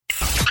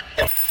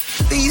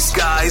These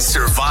guys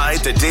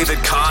survived the David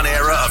Kahn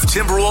era of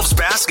Timberwolves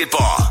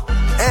basketball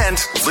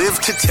and live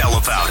to tell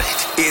about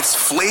it. It's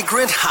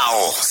Flagrant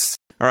Howls.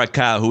 All right,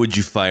 Kyle, who would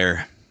you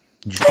fire?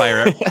 Did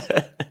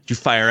you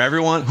fire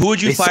everyone? Who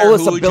would you fire? Sold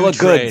us Who a would bill you of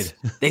trade?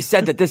 goods. They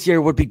said that this year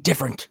would be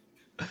different.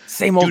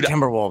 Same old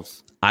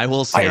Timberwolves. I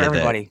will say fire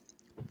everybody.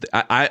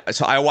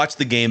 So I watched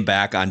the game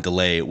back on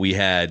delay. We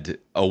had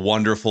a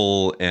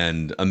wonderful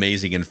and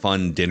amazing and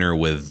fun dinner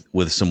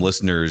with some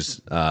listeners.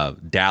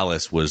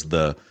 Dallas was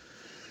the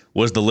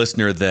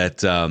listener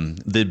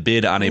that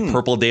bid on a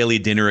Purple Daily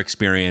dinner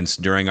experience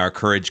during our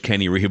Courage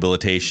Kenny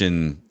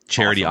rehabilitation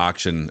charity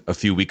auction a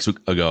few weeks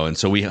ago, and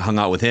so we hung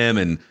out with him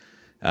and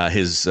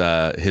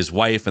his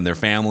wife and their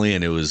family,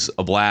 and it was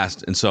a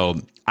blast. And so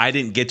I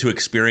didn't get to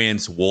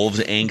experience Wolves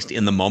angst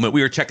in the moment.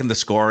 We were checking the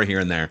score here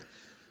and there.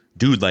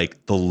 Dude,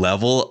 like the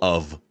level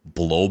of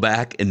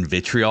blowback and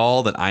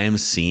vitriol that I am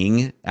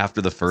seeing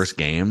after the first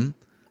game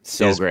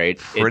is great.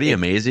 Pretty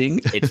amazing.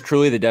 It's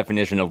truly the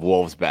definition of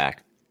Wolves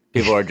back.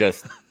 People are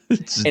just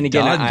and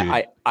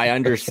again, I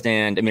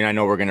understand. I mean, I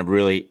know we're going to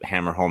really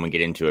hammer home and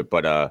get into it,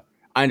 but I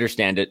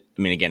understand it.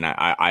 I mean, again,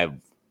 I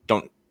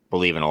don't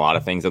believe in a lot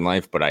of things in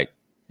life, but I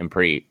am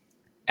pretty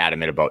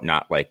adamant about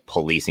not like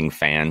policing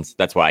fans.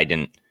 That's why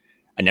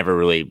I never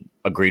really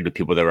agreed with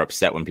people that were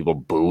upset when people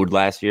booed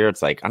last year.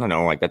 It's like, I don't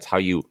know, like that's how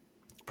you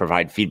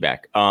provide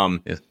feedback.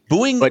 Yes.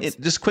 Booing,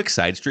 just quick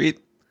side street.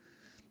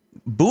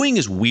 Booing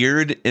is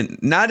weird,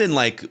 and not in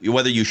like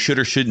whether you should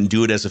or shouldn't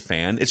do it as a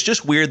fan. It's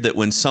just weird that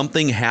when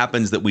something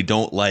happens that we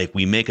don't like,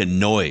 we make a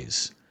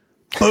noise.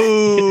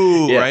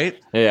 Boo, yeah. Right?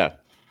 Yeah.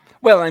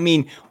 Well, I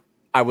mean,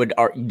 I would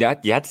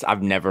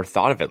I've never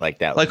thought of it like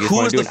that. Like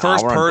who was the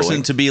first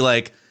person to be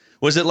like,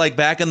 was it like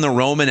back in the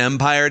Roman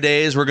Empire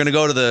days? We're going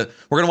to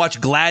watch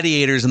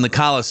gladiators in the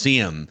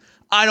Colosseum.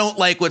 I don't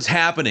like what's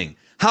happening.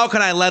 How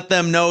can I let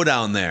them know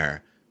down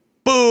there?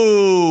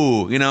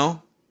 Boo, you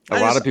know? A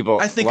lot of people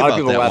last night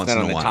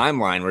on the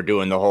timeline were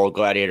doing the whole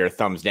gladiator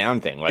thumbs down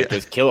thing. Like,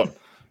 just kill him.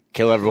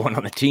 Kill everyone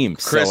on the team.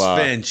 Chris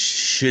Finch,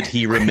 should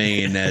he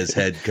remain as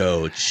head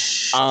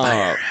coach?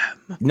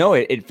 No,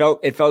 it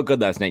felt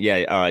good last night.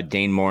 Yeah,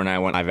 Dane Moore and I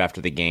went live after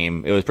the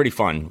game. It was pretty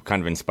fun,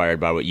 kind of inspired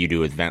by what you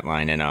do with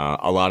Ventline, and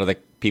a lot of the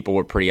people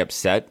were pretty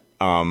upset.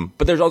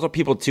 But there's also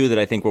people too that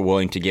I think were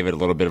willing to give it a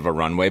little bit of a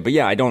runway. But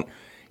yeah,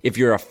 if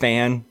you're a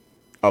fan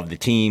of the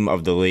team,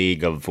 of the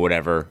league, of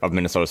whatever, of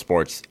Minnesota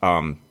sports,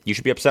 you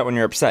should be upset when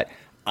you're upset.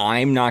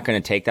 I'm not going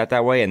to take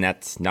that way, and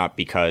that's not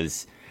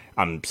because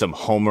I'm some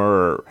homer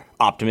or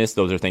optimist.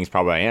 Those are things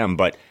probably I am,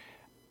 but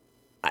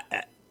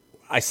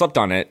I slept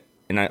on it,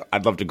 and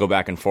I'd love to go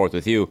back and forth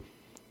with you.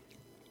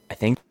 I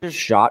think they're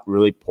shot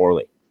really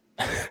poorly.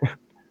 I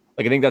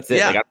think that's it.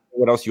 Yeah. Like, I don't know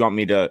what else you want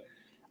me to...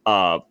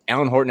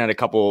 Alan Horton had a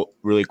couple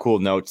really cool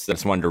notes that I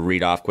just wanted to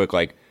read off quick.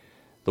 Like,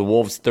 the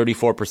Wolves'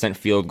 34%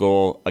 field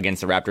goal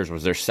against the Raptors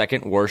was their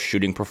second worst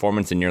shooting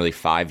performance in nearly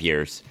 5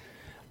 years.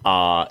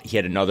 He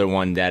had another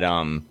one that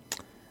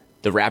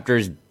the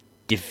Raptors'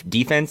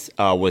 defense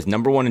was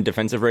number one in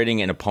defensive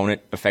rating and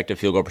opponent effective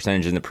field goal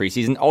percentage in the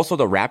preseason. Also,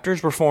 the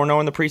Raptors were 4-0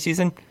 in the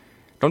preseason.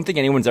 Don't think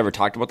anyone's ever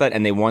talked about that,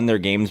 and they won their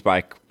games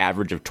by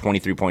average of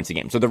 23 points a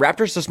game. So the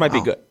Raptors just might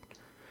be good.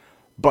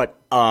 But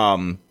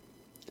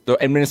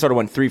and Minnesota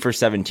went 3 for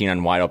 17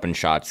 on wide open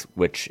shots,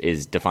 which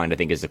is defined, I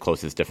think, as the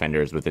closest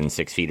defenders within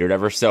 6 feet or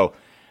whatever. So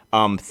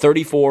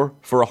 34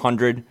 for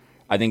 100.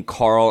 I think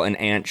Carl and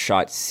Ant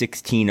shot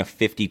 16 of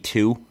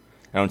 52.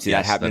 I don't see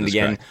that happening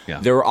again. Yeah.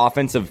 There were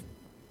offensive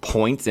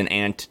points, and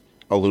Ant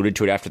alluded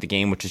to it after the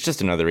game, which is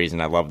just another reason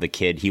I love the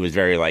kid. He was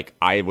very like,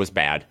 I was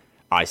bad.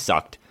 I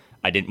sucked.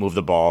 I didn't move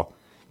the ball.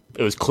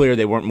 It was clear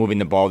they weren't moving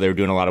the ball. They were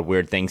doing a lot of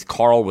weird things.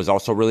 Carl was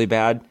also really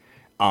bad.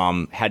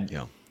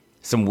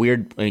 Some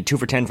weird, 2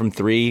 for 10 from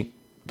 3,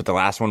 but the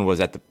last one was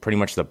at pretty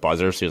much the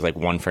buzzer, so he was like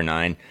 1 for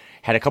 9.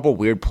 Had a couple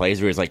weird plays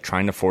where he was like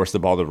trying to force the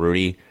ball to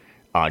Rudy.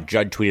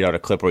 Judd tweeted out a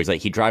clip where he's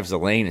like, he drives the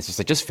lane. It's just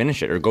like, just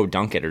finish it or go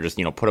dunk it or just,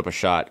 put up a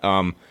shot.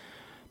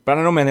 But I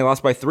don't know, man, they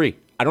lost by 3.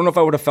 I don't know if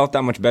I would have felt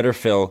that much better,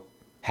 Phil,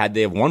 had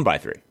they have won by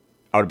 3.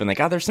 I would have been like,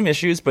 there's some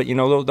issues, but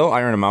they'll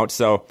iron them out.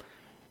 So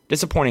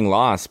disappointing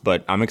loss,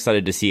 but I'm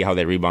excited to see how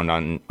they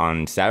rebound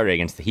on Saturday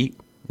against the Heat.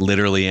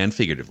 Literally and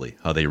figuratively,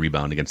 how they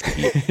rebound against the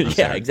Heat. Yeah,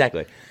 Saturday.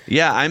 Exactly.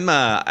 Yeah,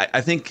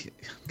 I think,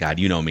 God,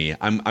 you know me.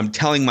 I'm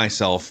telling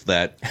myself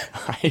that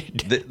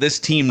this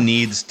team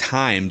needs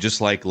time,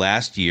 just like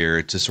last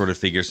year, to sort of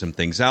figure some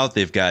things out.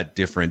 They've got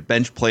different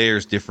bench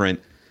players,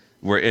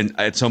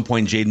 at some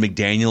point, Jaden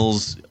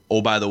McDaniels,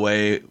 oh, by the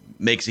way,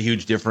 makes a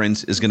huge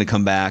difference, is going to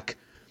come back.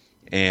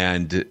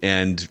 And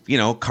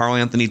Karl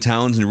Anthony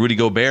Towns and Rudy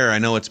Gobert, I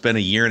know it's been a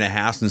year and a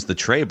half since the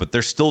trade, but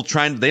they're still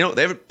trying. They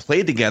haven't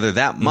played together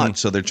that much,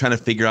 so they're trying to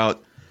figure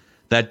out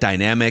that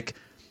dynamic.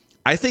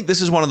 I think this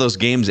is one of those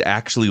games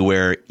actually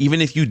where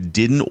even if you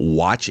didn't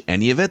watch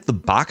any of it, the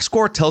box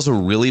score tells a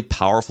really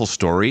powerful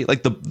story.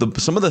 Like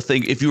some of the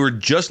things, if you were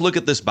just look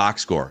at this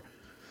box score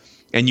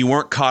and you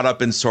weren't caught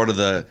up in sort of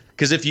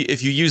because if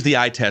you use the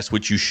eye test,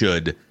 which you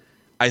should,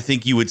 I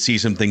think you would see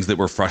some things that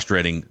were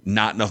frustrating.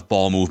 Not enough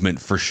ball movement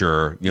for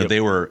sure.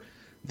 They were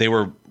They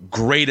were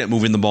great at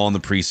moving the ball in the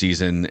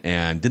preseason.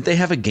 And did they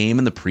have a game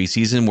in the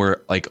preseason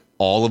where like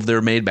all of their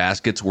made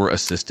baskets were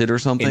assisted or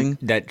something?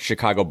 In that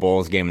Chicago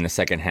Bulls game in the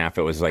second half,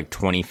 it was like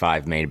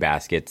 25 made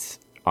baskets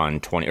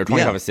on 20 or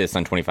 25 assists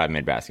on 25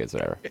 made baskets,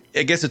 whatever.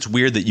 I guess it's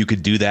weird that you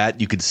could do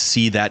that. You could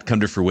see that come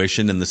to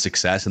fruition and the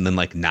success and then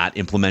like not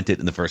implement it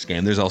in the first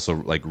game. There's also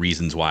like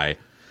reasons why,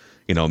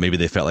 maybe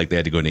they felt like they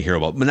had to go into hero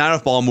ball. But not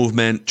enough ball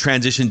movement.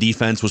 Transition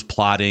defense was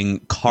plotting.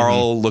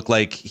 Carl looked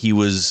like he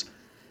was...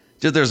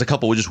 There's a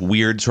couple of just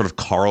weird sort of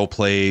Carl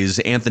plays.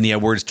 Anthony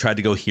Edwards tried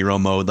to go hero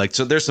mode. Like,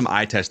 so there's some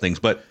eye test things.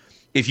 But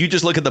if you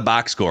just look at the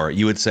box score,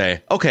 you would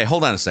say, okay,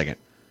 hold on a second.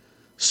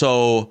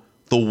 So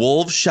the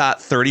Wolves shot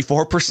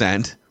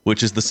 34%,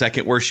 which is the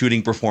second worst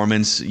shooting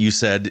performance you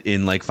said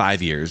in like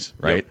 5 years,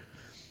 right?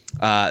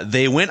 Yep.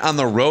 They went on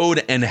the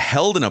road and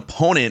held an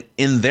opponent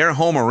in their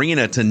home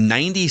arena to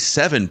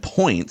 97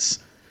 points.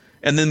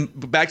 And then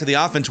back to the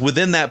offense,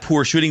 within that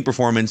poor shooting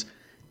performance,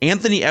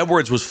 Anthony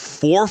Edwards was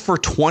 4 for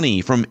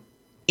 20 from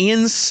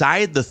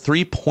inside the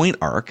 3-point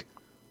arc,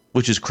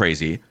 which is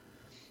crazy.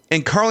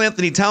 And Karl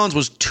Anthony Towns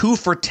was 2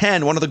 for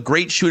 10, one of the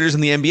great shooters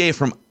in the NBA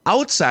from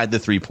outside the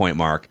 3-point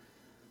mark.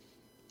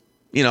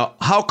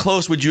 How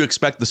close would you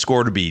expect the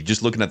score to be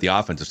just looking at the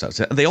offensive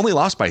stuff? They only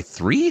lost by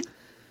 3?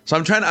 So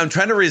I'm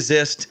trying to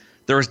resist.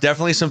 There was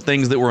definitely some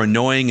things that were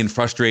annoying and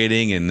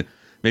frustrating and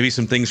maybe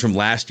some things from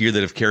last year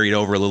that have carried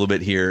over a little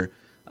bit here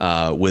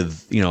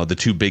with, the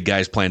two big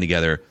guys playing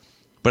together.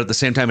 But at the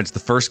same time, it's the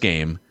first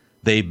game.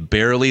 They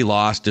barely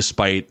lost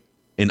despite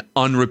an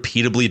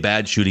unrepeatably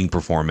bad shooting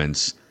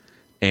performance.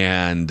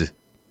 And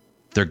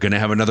they're going to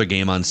have another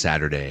game on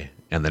Saturday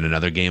and then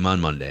another game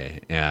on Monday.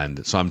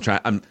 And so I'm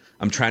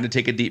trying to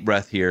take a deep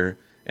breath here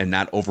and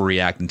not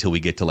overreact until we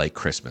get to like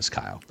Christmas,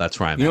 Kyle. That's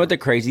where I'm at. You know what the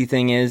crazy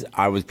thing is?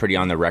 I was pretty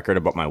on the record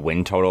about my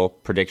win total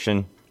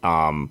prediction.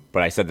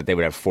 But I said that they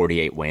would have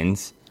 48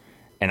 wins.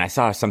 And I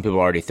saw some people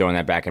already throwing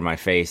that back in my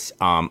face.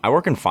 I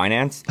work in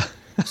finance.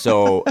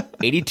 So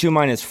 82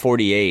 minus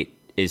 48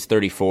 is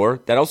 34.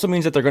 That also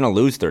means that they're going to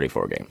lose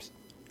 34 games.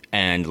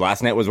 And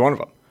last night was one of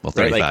them. Well,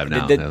 35 right?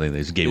 Now. I think they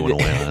just gave one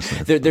away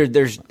last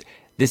night.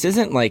 This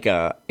isn't like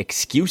a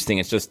excuse thing.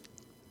 It's just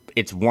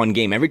it's one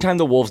game. Every time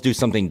the Wolves do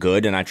something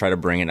good and I try to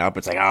bring it up,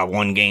 it's like,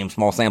 one game,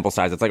 small sample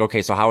size. It's like,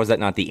 okay, so how is that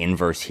not the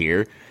inverse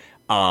here?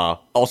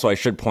 Also, I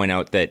should point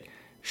out that,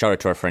 shout out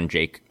to our friend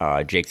Jake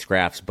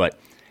Scraps, but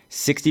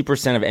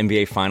 60% of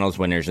NBA Finals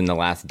winners in the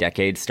last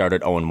decade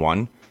started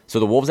 0-1. So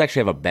the Wolves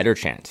actually have a better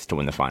chance to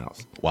win the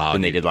finals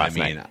than they did last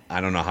night.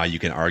 I don't know how you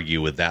can argue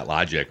with that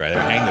logic, right?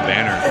 Hang the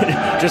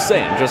banner. Just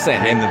saying.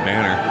 Hang the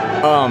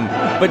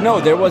banner. But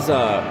no, there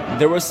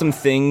was some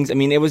things. I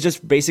mean, it was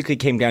just basically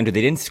came down to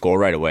they didn't score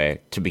right away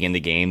to begin the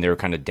game. They were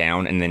kind of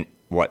down, and then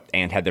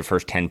Ant had their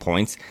first 10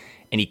 points,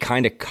 and he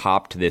kind of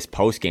copped this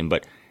post game.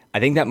 But I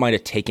think that might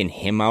have taken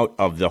him out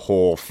of the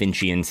whole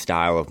Finchian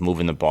style of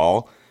moving the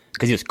ball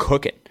because he was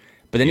cooking.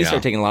 But then he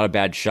started taking a lot of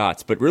bad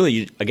shots. But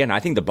really, again, I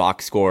think the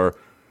box score.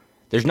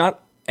 There's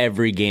not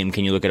every game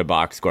can you look at a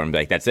box score and be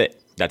like, that's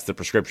it. That's the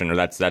prescription or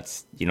that's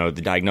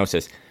the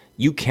diagnosis.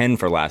 You can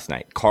for last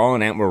night. Carl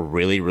and Ant were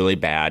really, really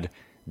bad.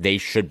 They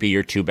should be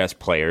your two best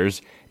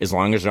players. As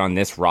long as they're on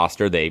this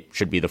roster, they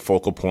should be the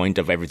focal point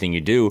of everything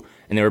you do,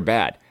 and they were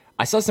bad.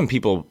 I saw some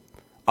people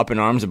up in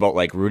arms about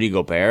like Rudy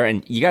Gobert,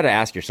 and you got to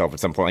ask yourself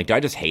at some point, like, do I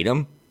just hate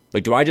him?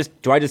 Like, do I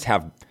just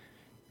have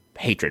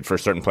hatred for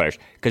certain players?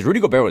 Because Rudy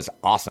Gobert was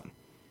awesome.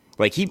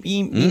 Like,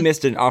 he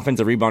missed an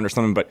offensive rebound or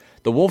something, but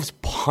the Wolves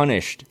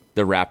punished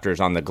the Raptors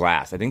on the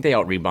glass. I think they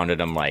out-rebounded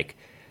them, like,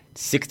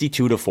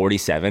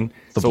 62-47.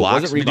 The blocks,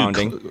 it wasn't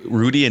rebounding.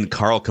 Rudy and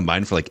Carl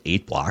combined for, like,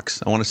 8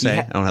 blocks, I want to say.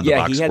 I don't have the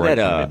box score in front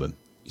of me, but...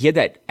 He had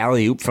that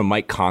alley-oop from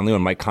Mike Conley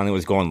when Mike Conley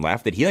was going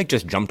left that he, like,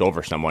 just jumped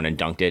over someone and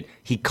dunked it.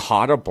 He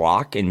caught a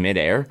block in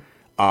midair.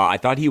 I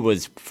thought he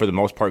was, for the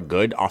most part,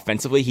 good.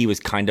 Offensively, he was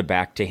kind of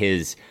back to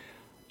his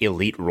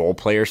elite role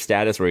player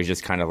status where he's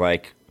just kind of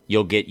like...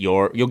 You'll get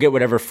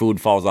whatever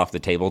food falls off the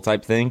table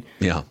type thing.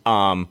 Yeah.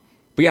 But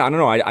yeah, I don't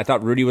know. I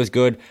thought Rudy was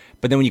good,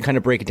 but then when you kind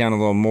of break it down a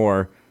little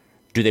more,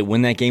 do they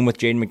win that game with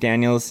Jaden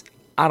McDaniels?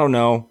 I don't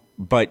know,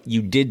 but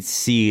you did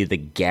see the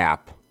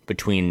gap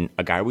between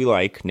a guy we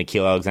like,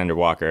 Nickeil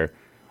Alexander-Walker,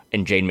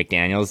 and Jaden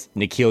McDaniels.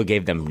 Nickeil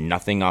gave them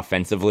nothing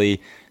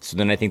offensively, so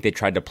then I think they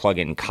tried to plug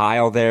in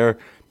Kyle there.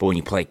 But when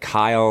you play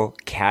Kyle,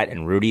 Kat,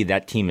 and Rudy,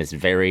 that team is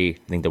very.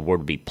 I think the word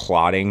would be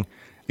plotting.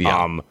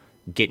 Yeah.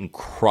 Getting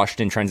crushed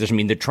in transition. I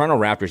mean, the Toronto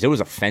Raptors, it was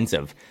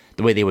offensive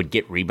the way they would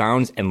get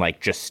rebounds and like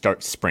just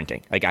start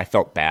sprinting. Like I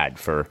felt bad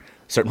for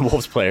certain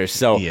Wolves players.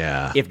 So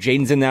if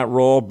Jaden's in that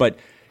role, but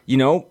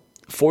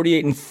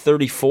 48 and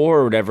 34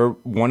 or whatever,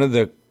 one of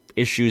the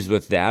issues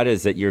with that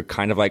is that you're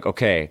kind of like,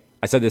 okay,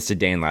 I said this to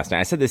Dane last night.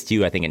 I said this to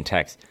you, I think, in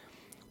text.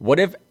 What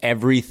if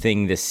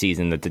everything this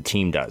season that the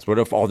team does, what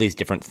if all these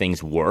different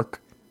things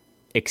work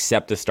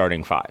except the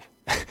starting five?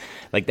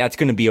 Like, that's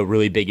going to be a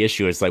really big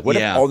issue. It's like, what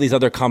if all these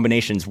other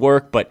combinations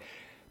work, but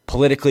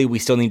politically we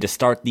still need to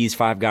start these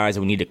 5 guys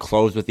and we need to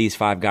close with these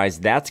 5 guys?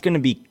 That's going to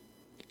be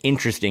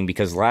interesting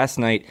because last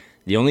night,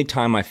 the only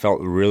time I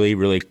felt really,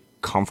 really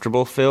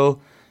comfortable,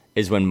 Phil,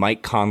 is when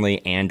Mike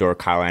Conley and or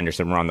Kyle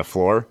Anderson were on the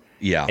floor.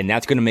 Yeah. And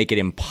that's going to make it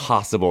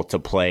impossible to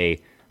play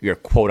your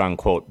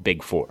quote-unquote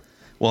big four.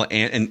 Well,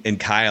 and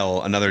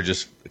Kyle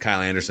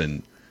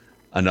Anderson,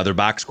 another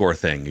box score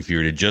thing. If you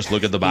were to just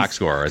look at the box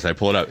score, as I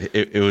pull it up,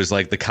 it was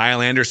like the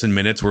Kyle Anderson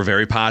minutes were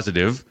very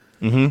positive.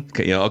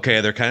 Mm-hmm.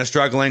 Okay, they're kind of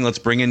struggling. Let's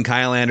bring in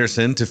Kyle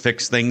Anderson to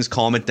fix things,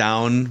 calm it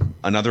down.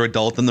 Another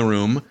adult in the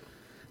room,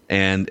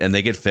 and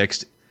they get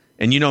fixed.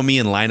 And you know me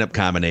and lineup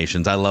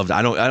combinations. I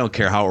don't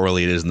care how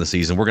early it is in the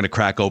season. We're going to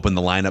crack open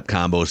the lineup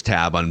combos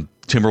tab on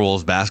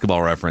Timberwolves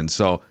Basketball Reference.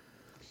 So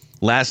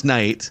last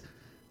night,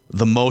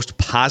 the most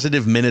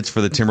positive minutes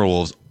for the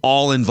Timberwolves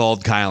all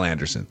involved Kyle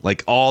Anderson.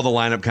 Like all the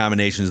lineup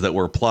combinations that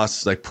were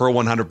plus, like per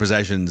 100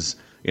 possessions,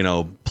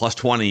 plus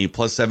 20,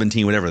 plus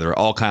 17, whatever. They're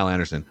all Kyle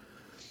Anderson.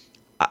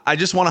 I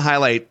just want to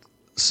highlight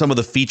some of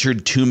the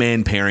featured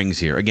two-man pairings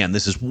here. Again,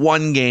 this is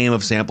one game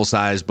of sample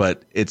size,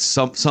 but it's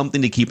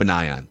something to keep an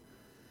eye on.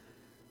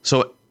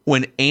 So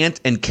when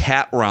Ant and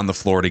Cat were on the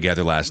floor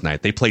together last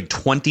night, they played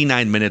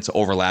 29 minutes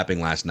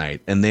overlapping last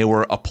night, and they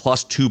were a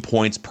plus 2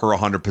 points per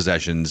 100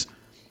 possessions.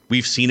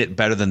 We've seen it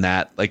better than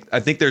that. Like, I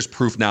think there's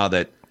proof now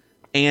that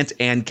Ant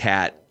and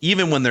Cat,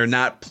 even when they're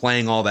not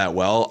playing all that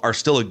well, are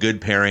still a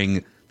good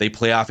pairing. They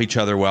play off each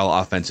other well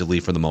offensively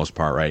for the most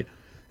part, right?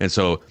 And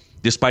so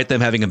despite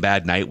them having a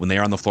bad night, when they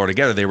were on the floor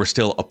together, they were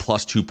still a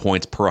plus 2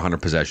 points per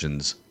 100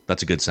 possessions.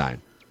 That's a good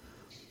sign.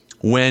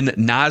 When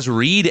Naz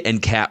Reid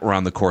and Cat were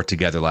on the court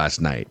together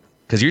last night,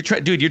 because you're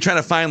trying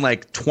to find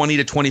like 20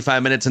 to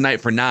 25 minutes a night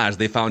for Naz.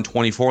 They found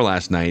 24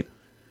 last night.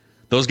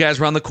 Those guys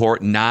were on the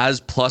court, Naz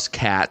plus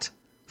Cat,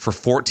 for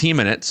 14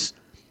 minutes.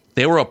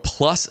 They were a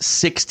plus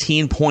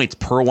 16 points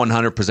per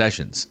 100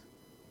 possessions.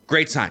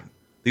 Great sign.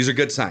 These are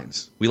good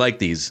signs. We like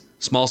these.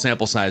 Small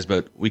sample size,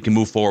 but we can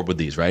move forward with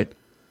these, right?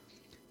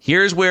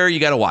 Here's where you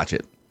got to watch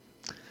it.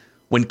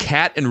 When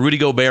Cat and Rudy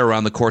Gobert were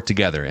on the court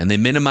together, and they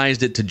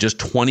minimized it to just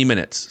 20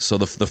 minutes. So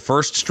the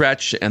first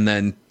stretch and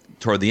then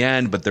toward the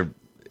end, but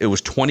it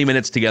was 20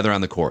 minutes together on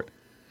the court.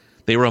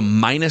 They were a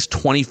minus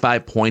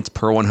 25 points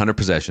per 100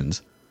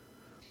 possessions.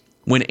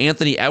 When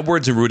Anthony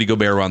Edwards and Rudy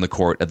Gobert were on the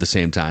court at the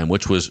same time,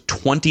 which was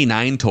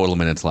 29 total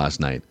minutes last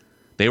night,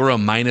 they were a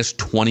minus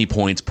 20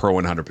 points per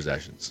 100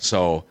 possessions.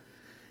 So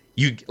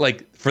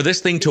for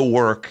this thing to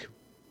work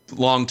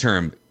long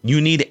term, you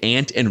need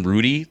Ant and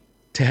Rudy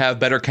to have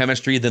better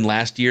chemistry than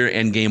last year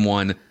and game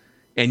one,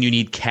 and you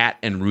need Cat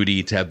and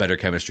Rudy to have better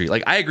chemistry.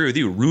 Like, I agree with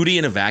you. Rudy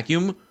in a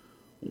vacuum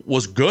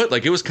was good.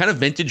 Like, it was kind of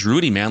vintage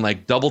Rudy, man.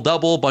 Like,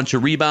 double-double, bunch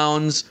of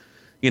rebounds.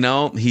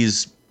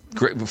 He's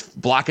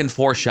blocking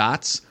 4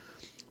 shots.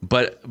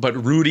 But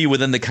Rudy,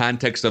 within the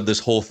context of this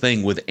whole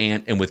thing with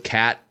Ant and with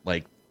Cat,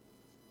 like,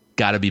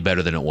 got to be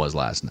better than it was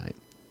last night.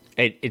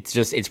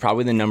 It's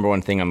probably the number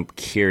one thing I'm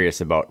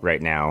curious about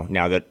right now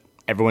that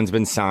everyone's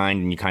been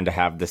signed and you kind of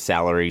have the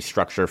salary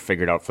structure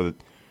figured out for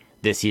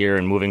this year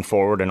and moving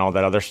forward and all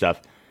that other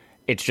stuff.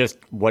 It's just,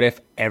 what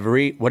if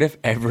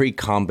every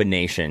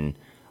combination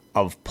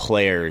of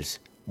players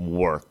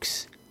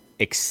works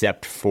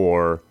except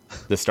for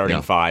the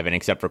starting five and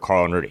except for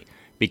Carl and Rudy?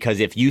 Because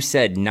if you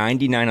said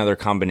 99 other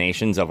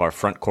combinations of our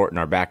front court and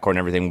our back court and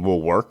everything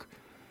will work,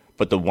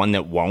 but the one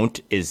that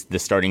won't is the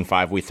starting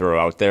five we throw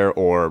out there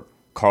or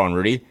Carl and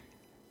Rudy,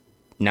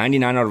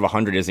 99 out of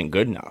 100 isn't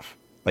good enough.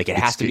 Like, it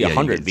has to be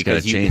 100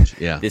 because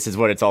this is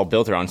what it's all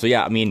built around. So,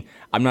 yeah, I mean,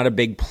 I'm not a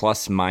big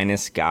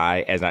plus-minus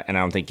guy, and I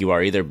don't think you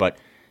are either, but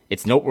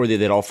it's noteworthy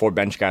that all 4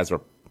 bench guys were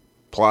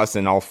plus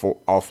and all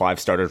 5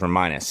 starters were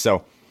minus.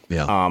 So,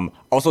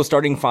 also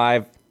starting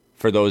 5,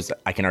 for those,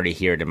 I can already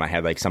hear it in my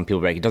head, like some people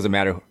are like, it doesn't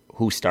matter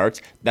who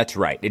starts. That's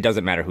right. It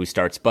doesn't matter who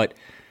starts, but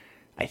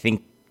I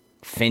think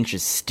Finch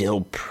is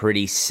still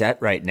pretty set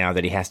right now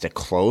that he has to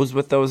close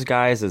with those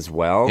guys as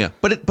well. Yeah,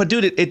 but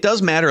dude, it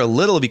does matter a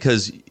little,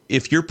 because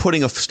if you're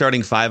putting a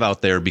starting 5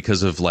 out there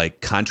because of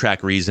like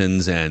contract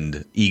reasons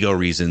and ego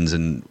reasons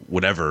and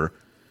whatever,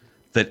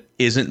 that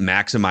isn't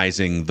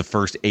maximizing the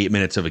first 8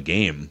 minutes of a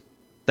game,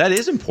 that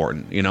is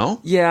important,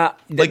 Yeah,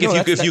 like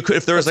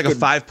if there was like a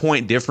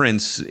 5-point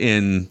difference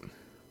in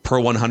per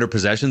 100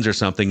 possessions or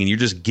something, and you're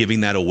just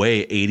giving that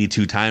away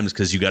 82 times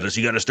because you got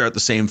to start the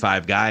same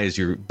 5 guys,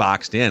 you're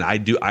boxed in.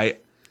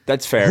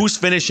 That's fair. Who's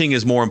finishing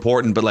is more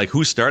important, but like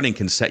who's starting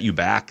can set you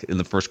back in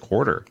the first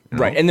quarter,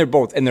 right? And they're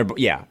both,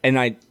 yeah. And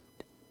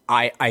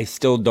I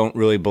still don't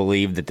really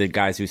believe that the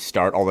guys who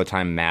start all the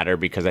time matter,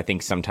 because I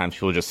think sometimes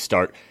people just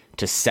start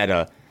to set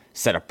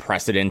a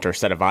precedent or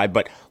set a vibe.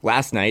 But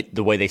last night,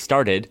 the way they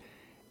started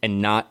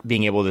and not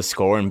being able to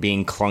score and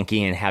being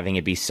clunky and having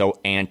it be so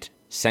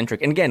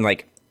Ant-centric, and again,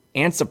 like,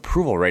 Ant's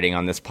approval rating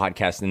on this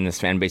podcast and this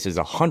fan base is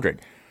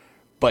 100.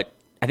 But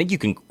I think you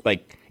can,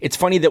 like, it's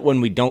funny that when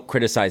we don't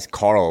criticize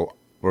Carl,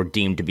 we're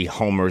deemed to be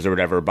homers or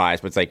whatever,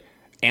 biased, but it's like,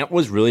 Ant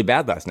was really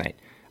bad last night.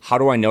 How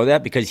do I know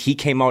that? Because he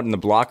came out in the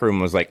block room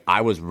and was like,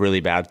 I was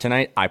really bad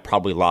tonight. I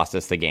probably lost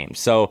us the game.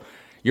 So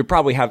you're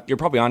probably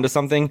onto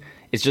something.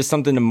 It's just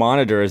something to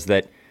monitor, is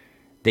that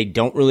they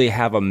don't really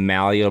have a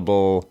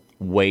malleable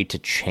way to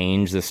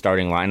change the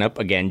starting lineup.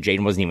 Again,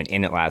 Jaden wasn't even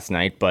in it last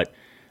night, but,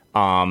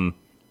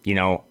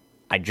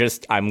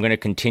 I'm going to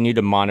continue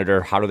to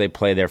monitor how do they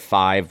play their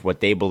five, what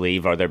they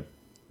believe are their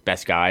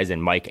best guys,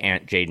 and Mike,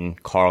 Ant,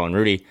 Jaden, Carl, and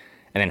Rudy.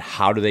 And then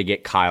how do they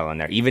get Kyle in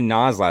there? Even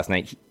Nas last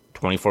night,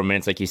 24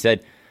 minutes, like you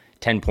said,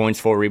 10 points,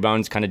 4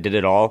 rebounds, kind of did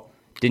it all.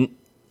 Didn't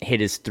hit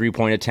his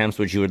 3-point attempts,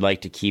 which you would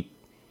like to keep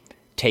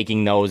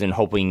taking those and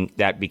hoping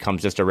that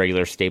becomes just a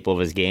regular staple of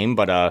his game.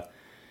 But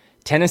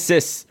 10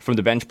 assists from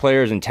the bench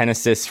players and 10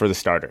 assists for the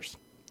starters.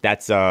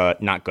 That's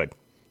not good.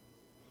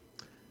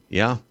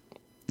 Yeah,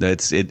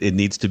 it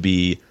needs to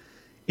be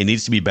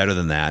better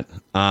than that.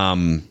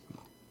 On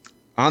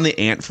the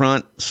Ant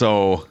front,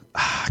 so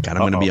God, I'm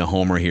going to be a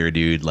homer here,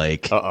 dude.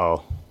 Like, you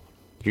got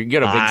a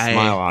big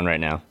smile on right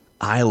now.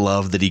 I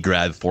love that he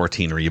grabbed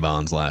 14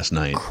 rebounds last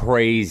night.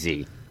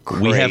 Crazy.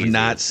 We have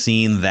not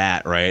seen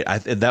that, right?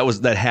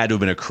 That had to have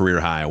been a career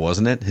high,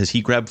 wasn't it? Has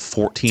he grabbed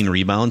 14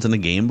 rebounds in a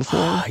game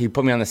before? You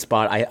put me on the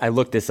spot. I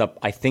looked this up.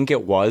 I think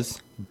it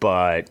was,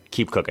 but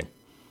keep cooking.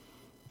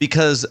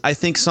 Because I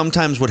think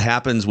sometimes what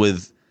happens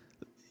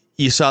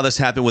you saw this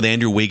happen with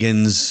Andrew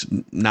Wiggins,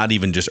 not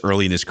even just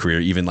early in his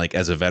career, even like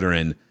as a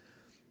veteran.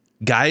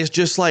 Guys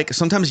just like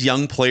sometimes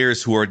young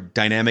players who are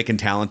dynamic and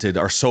talented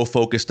are so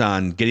focused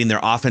on getting their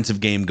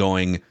offensive game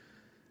going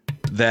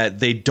that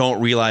they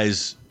don't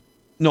realize,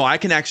 no, I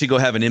can actually go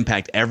have an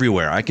impact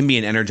everywhere. I can be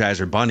an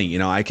Energizer Bunny. You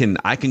know, I can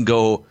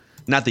go,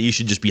 not that you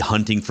should just be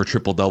hunting for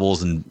triple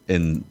doubles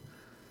and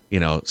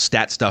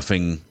stat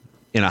stuffing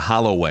in a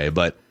hollow way,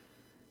 but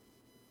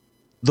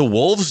the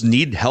Wolves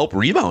need help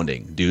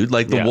rebounding, dude.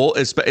 Like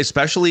Wolves,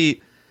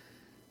 especially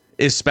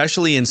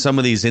in some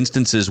of these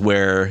instances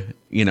where,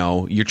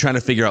 you're trying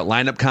to figure out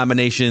lineup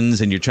combinations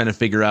and you're trying to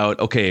figure out,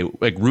 okay,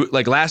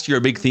 like last year,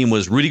 a big theme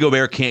was Rudy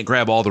Gobert can't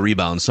grab all the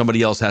rebounds.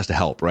 Somebody else has to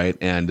help, right?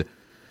 And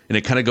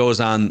it kind of goes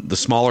on the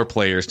smaller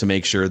players to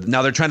make sure.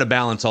 Now they're trying to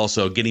balance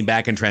also getting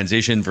back in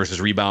transition versus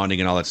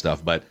rebounding and all that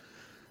stuff. But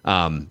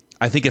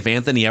I think if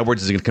Anthony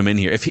Edwards is going to come in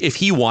here, if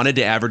he wanted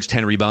to average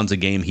 10 rebounds a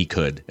game, he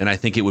could. And I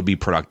think it would be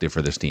productive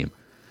for this team.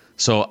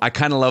 So I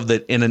kind of love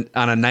that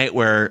on a night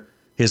where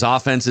his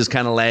offense is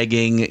kind of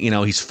lagging,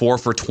 he's 4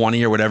 for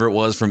 20 or whatever it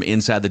was from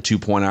inside the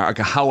 2-point arc.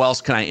 How else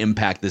can I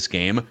impact this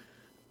game?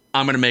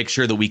 I'm going to make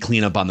sure that we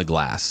clean up on the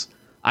glass.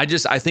 I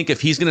think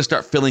if he's going to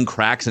start filling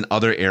cracks in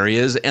other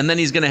areas, and then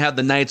he's going to have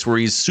the nights where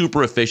he's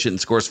super efficient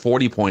and scores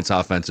 40 points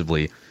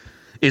offensively,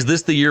 is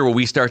this the year where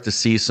we start to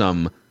see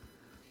some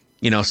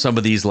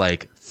of these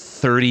like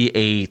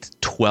 38,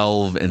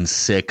 12, and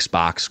 6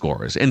 box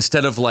scores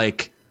instead of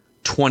like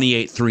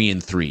 28, 3,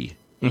 and 3?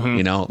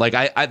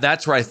 Mm-hmm.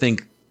 That's where I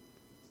think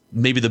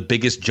maybe the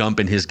biggest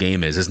jump in his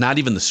game is not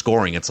even the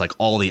scoring. It's like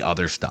all the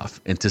other stuff.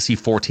 And to see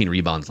 14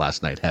 rebounds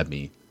last night had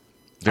me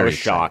very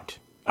excited. Shocked.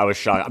 I was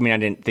shocked. I mean, I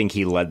didn't think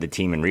he led the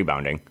team in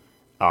rebounding.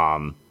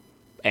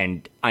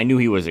 And I knew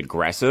he was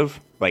aggressive,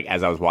 like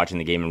as I was watching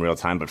the game in real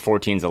time, but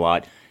 14's a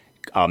lot.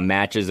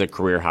 Matches a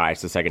career high.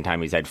 It's the second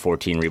time he's had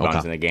 14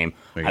 rebounds in the game.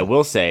 I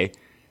will say,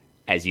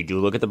 as you do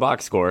look at the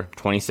box score,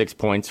 26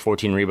 points,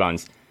 14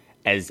 rebounds,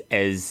 as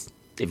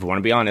if you want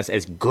to be honest,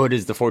 as good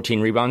as the 14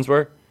 rebounds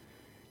were,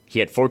 he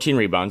had 14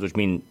 rebounds, which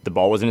means the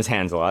ball was in his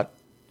hands a lot.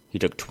 He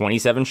took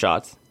 27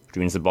 shots, which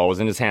means the ball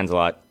was in his hands a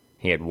lot.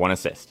 He had 1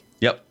 assist.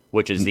 Yep.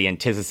 Which is the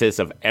antithesis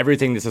of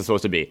everything this is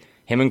supposed to be.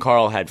 Him and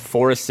Carl had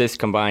 4 assists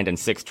combined and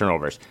 6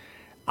 turnovers.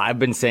 I've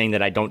been saying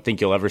that I don't think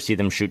you'll ever see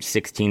them shoot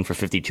 16 for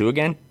 52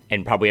 again,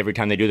 and probably every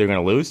time they do, they're going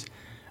to lose.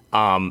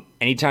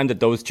 Anytime that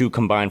those two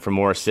combine for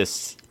more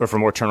assists or for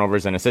more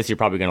turnovers than assists, you're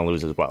probably going to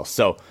lose as well.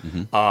 So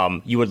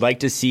you would like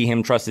to see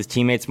him trust his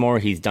teammates more.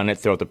 He's done it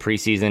throughout the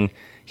preseason.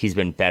 He's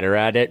been better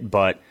at it,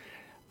 but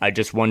I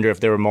just wonder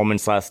if there were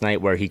moments last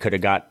night where he could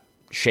have got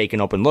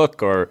shaken open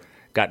look or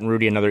gotten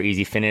Rudy another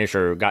easy finish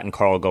or gotten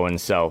Carl going.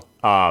 So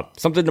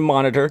something to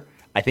monitor.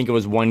 I think it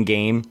was one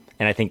game,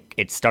 and I think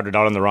it started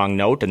out on the wrong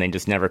note, and they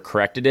just never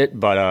corrected it.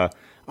 But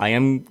I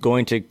am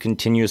going to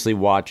continuously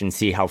watch and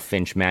see how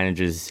Finch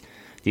manages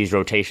these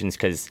rotations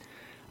because,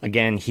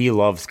 again, he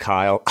loves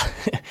Kyle.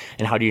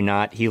 And how do you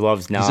not? He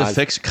loves Nas.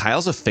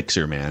 Kyle's a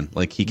fixer, man.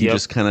 Like, he can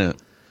just kind of,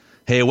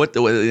 hey,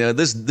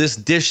 this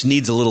dish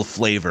needs a little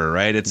flavor,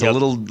 right? It's a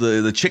little,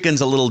 the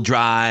chicken's a little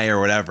dry or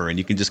whatever, and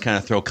you can just kind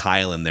of throw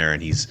Kyle in there,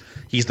 and he's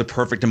the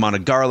perfect amount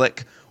of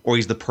garlic, or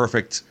he's the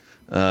perfect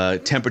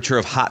temperature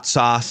of hot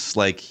sauce.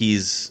 Like, he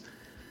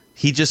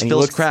just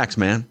fills cracks,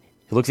 man.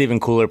 He looks even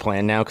cooler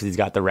playing now because he's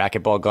got the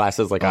racquetball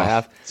glasses like I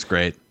have. It's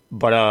great.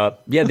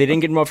 But they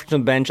didn't get him off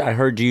from the bench. I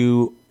heard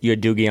you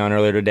had Doogie on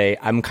earlier today.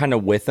 I'm kind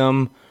of with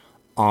them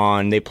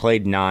on. They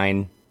played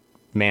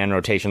 9-man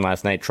rotation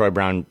last night. Troy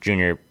Brown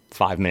Jr.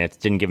 5 minutes,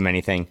 didn't give him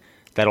anything.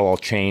 That'll all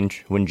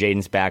change when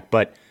Jaden's back.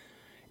 But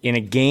in a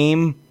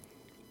game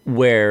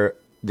where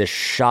the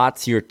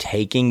shots you're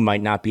taking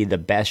might not be the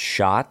best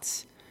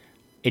shots,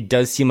 it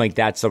does seem like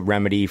that's a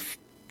remedy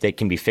that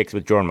can be fixed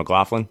with Jordan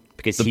McLaughlin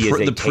because he is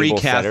the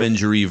pre-calf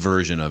injury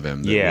version of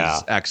him.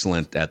 Was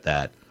excellent at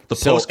that. The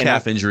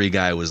post-calf injury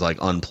guy was like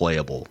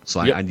unplayable. So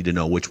I need to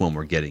know which one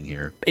we're getting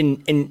here.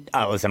 And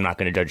listen, I'm not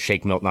going to judge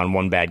Shake Milton on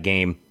one bad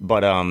game,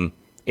 but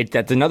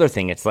that's another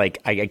thing. It's like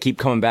I keep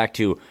coming back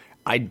to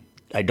I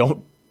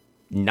don't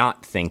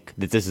not think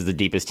that this is the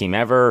deepest team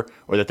ever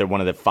or that they're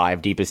one of the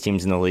 5 deepest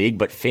teams in the league.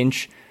 But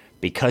Finch,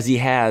 because he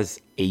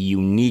has a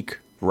unique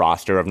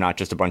roster of not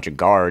just a bunch of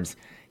guards,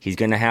 he's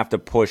going to have to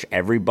push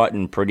every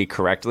button pretty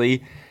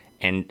correctly.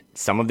 And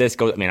some of this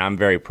goes, I mean, I'm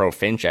very pro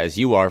Finch, as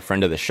you are,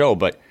 friend of the show,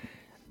 but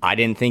I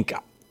didn't think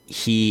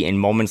he, in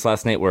moments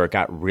last night where it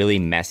got really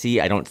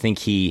messy, I don't think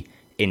he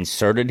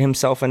inserted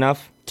himself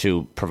enough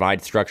to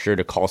provide structure,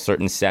 to call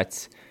certain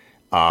sets.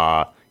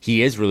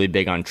 He is really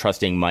big on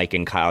trusting Mike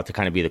and Kyle to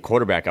kind of be the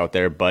quarterback out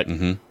there, but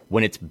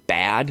when it's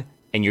bad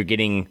and you're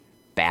getting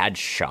bad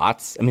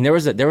shots, I mean, there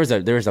was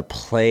a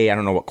play, I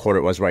don't know what quarter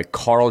it was, where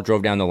Carl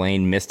drove down the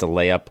lane, missed a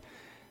layup,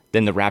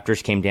 then the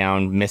Raptors came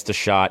down, missed a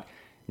shot.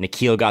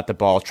 Nikhil got the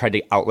ball, tried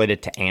to outlet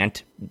it to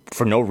Ant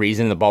for no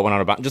reason. The ball went out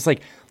of bounds. Just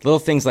like little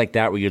things like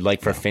that where you'd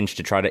like for Finch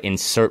to try to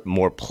insert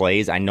more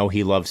plays. I know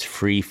he loves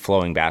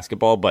free-flowing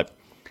basketball, but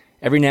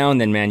every now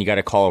and then, man, you got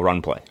to call a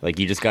run play. Like,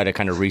 you just got to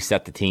kind of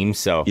reset the team.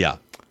 So, yeah,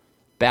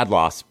 bad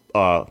loss,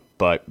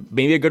 but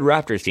maybe a good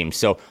Raptors team.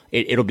 So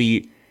it'll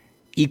be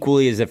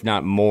equally, as if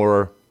not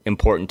more,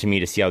 important to me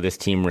to see how this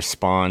team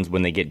responds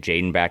when they get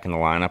Jaden back in the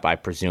lineup. I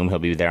presume he'll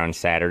be there on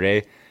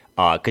Saturday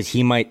because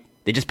he might.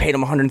 They just paid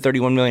him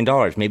 $131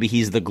 million. Maybe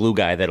he's the glue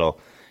guy that'll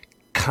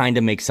kind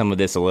of make some of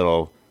this a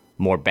little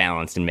more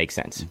balanced and make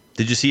sense.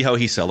 Did you see how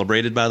he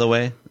celebrated, by the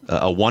way?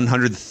 A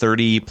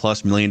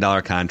 $130+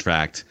 million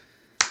contract.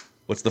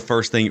 What's the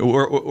first thing?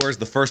 Where's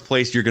the first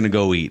place you're going to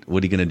go eat?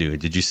 What are you going to do?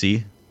 Did you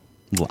see?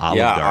 Olive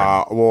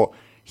Garden. Well,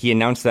 he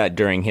announced that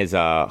during his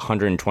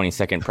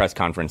 122nd press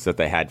conference that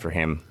they had for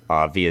him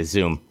via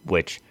Zoom,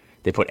 which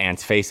they put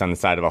Ant's face on the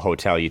side of a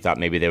hotel. You thought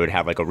maybe they would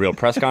have like a real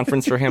press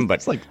conference for him,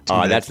 but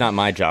that's not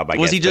my job, I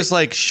guess. Was he just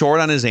like short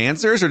on his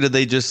answers, or did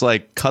they just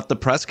like cut the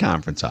press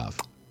conference off?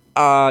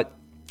 I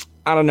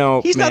don't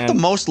know. He's not the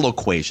most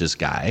loquacious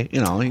guy,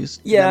 you know.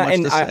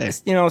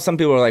 Some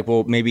people are like,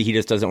 well, maybe he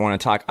just doesn't want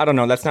to talk. I don't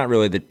know. That's not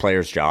really the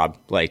player's job.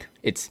 Like,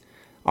 it's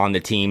on the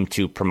team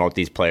to promote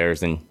these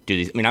players and do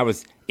these. I mean, I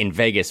was in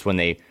Vegas when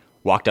they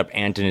walked up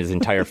Ant and his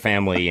entire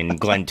family and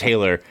Glenn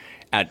Taylor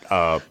at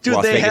Las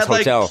Vegas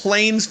hotel. Like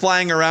planes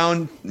flying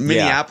around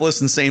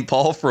Minneapolis and St.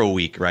 Paul for a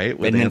week, right?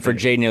 And then for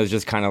Jaden, it was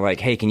just kind of like,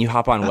 hey, can you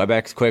hop on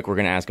WebEx quick? We're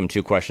going to ask him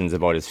 2 questions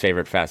about his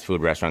favorite fast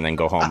food restaurant and then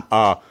go home.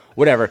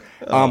 Whatever.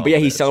 But yeah,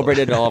 he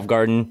celebrated at Olive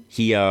Garden.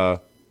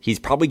 He's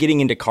probably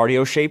getting into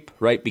cardio shape,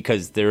 right?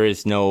 Because there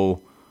is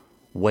no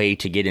way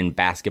to get in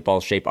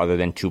basketball shape other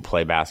than to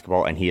play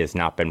basketball, and he has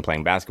not been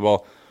playing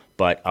basketball.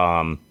 But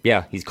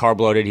yeah, he's carb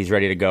loaded. He's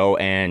ready to go,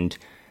 and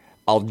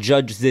I'll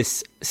judge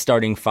this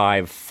starting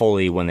 5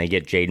 fully when they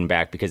get Jaden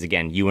back because,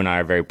 again, you and I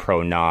are very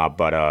pro-Nah,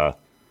 but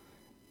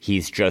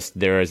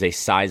there is a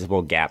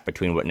sizable gap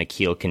between what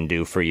Nikhil can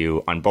do for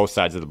you on both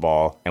sides of the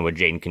ball and what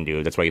Jaden can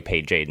do. That's why you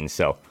paid Jaden.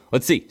 So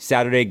let's see.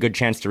 Saturday, good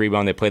chance to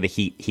rebound. They play the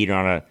Heat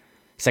on a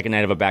second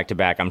night of a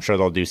back-to-back. I'm sure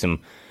they'll do some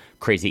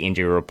crazy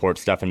injury report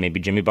stuff, and maybe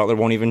Jimmy Butler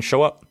won't even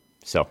show up.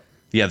 So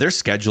yeah, they're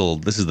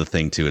scheduled. This is the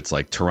thing, too. It's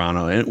like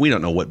Toronto, and we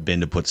don't know what bin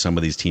to put some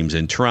of these teams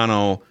in.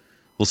 Toronto,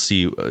 we'll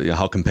see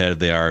how competitive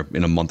they are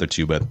in a month or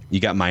two. But you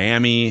got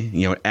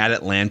Miami, at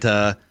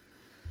Atlanta.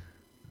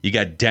 You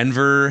got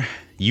Denver.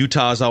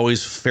 Utah's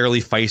always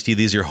fairly feisty.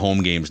 These are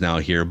home games now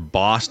here.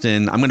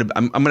 Boston. I'm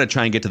gonna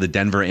try and get to the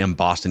Denver and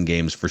Boston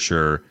games for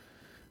sure.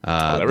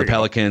 The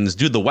Pelicans.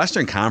 Dude, the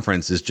Western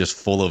Conference is just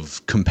full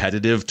of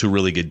competitive to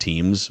really good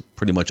teams,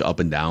 pretty much up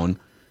and down,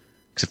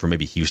 except for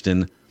maybe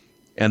Houston.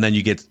 And then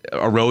you get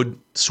a road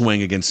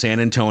swing against San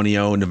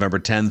Antonio November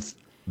 10th.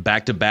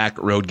 Back-to-back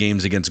road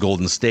games against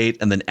Golden State,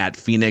 and then at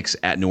Phoenix,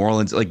 at New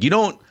Orleans. Like, you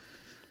don't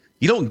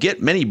get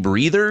many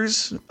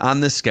breathers on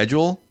this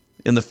schedule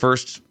in the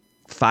first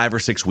 5 or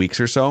 6 weeks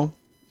or so.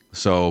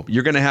 So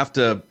you're going to have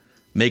to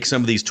make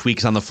some of these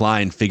tweaks on the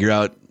fly and figure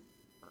out,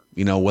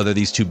 whether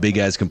these 2 big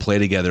guys can play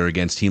together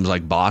against teams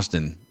like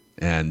Boston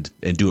and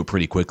do it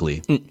pretty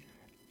quickly.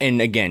 And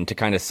again, to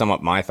kind of sum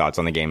up my thoughts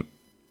on the game,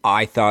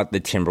 I thought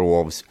the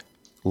Timberwolves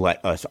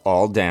let us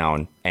all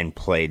down and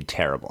played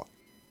terrible.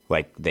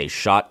 Like, they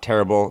shot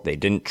terrible. They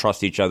didn't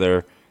trust each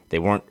other. They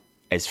weren't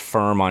as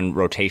firm on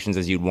rotations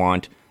as you'd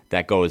want.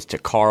 That goes to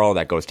Carl.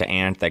 That goes to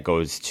Ant. That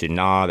goes to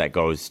Nah. That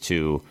goes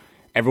to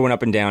everyone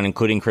up and down,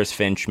 including Chris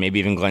Finch, maybe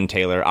even Glenn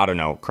Taylor. I don't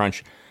know.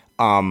 Crunch.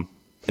 And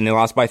they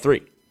lost by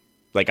 3.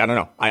 Like, I don't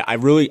know. I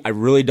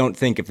really don't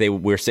think if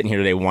we're sitting here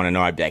today 1-0,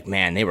 I'd be like,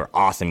 man, they were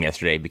awesome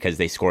yesterday because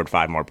they scored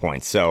 5 more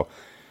points. So,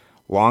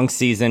 long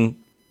season.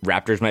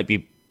 Raptors might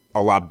be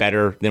a lot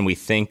better than we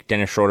think.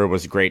 Dennis Schroeder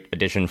was a great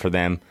addition for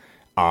them.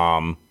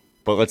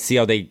 But let's see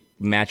how they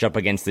match up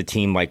against the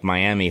team like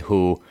Miami,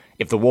 who,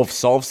 if the Wolves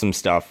solve some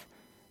stuff,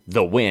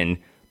 they'll win.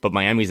 But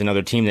Miami's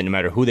another team that no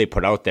matter who they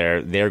put out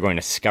there, they're going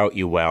to scout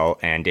you well.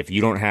 And if you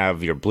don't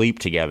have your bleep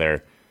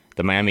together,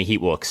 the Miami Heat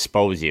will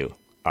expose you.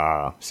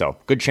 So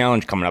good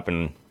challenge coming up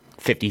in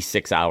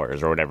 56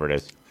 hours or whatever it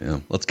is. Yeah.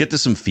 Let's get to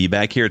some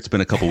feedback here. It's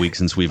been a couple weeks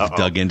since we've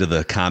dug into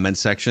the comment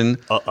section.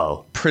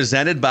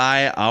 Presented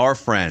by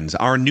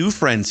our new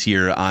friends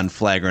here on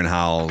Flagrant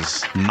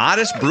Howls,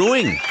 Modest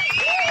Brewing.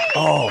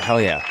 Oh, hell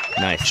yeah.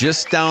 Nice.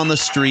 Just down the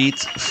street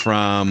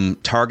from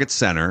Target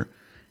Center.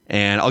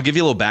 And I'll give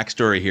you a little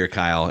backstory here,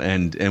 Kyle.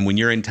 And when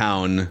you're in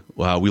town,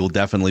 we will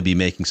definitely be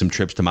making some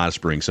trips to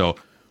Modest Brewing. So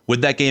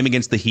with that game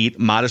against the Heat,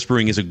 Modest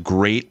Brewing is a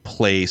great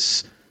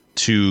place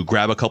to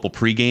grab a couple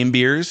pregame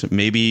beers,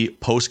 maybe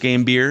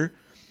postgame beer.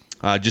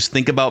 Just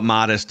think about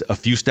Modest a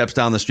few steps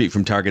down the street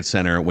from Target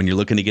Center when you're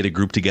looking to get a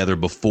group together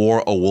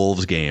before a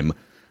Wolves game.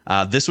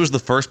 This was the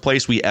first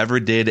place we ever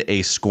did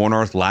a Score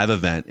North live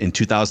event in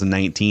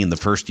 2019, the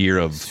first year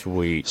of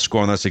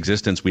Score North's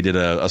existence. We did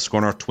a Score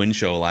North Twin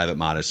Show live at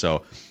Modest.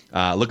 So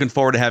looking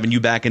forward to having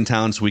you back in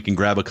town so we can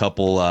grab a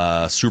couple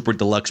super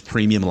deluxe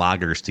premium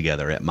lagers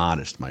together at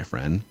Modest, my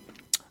friend.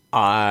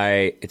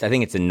 I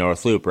think it's in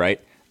North Loop, right?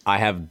 I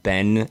have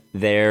been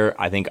there,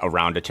 I think,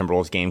 around a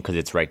Timberwolves game because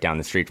it's right down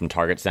the street from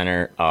Target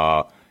Center.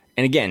 And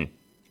again,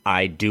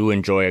 I do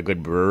enjoy a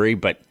good brewery,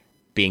 but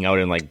being out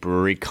in like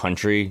brewery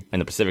country in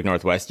the Pacific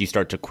Northwest, you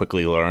start to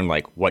quickly learn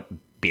like what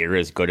beer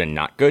is good and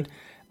not good.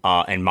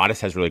 And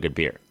Modest has really good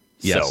beer.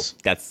 Yes.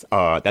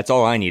 So that's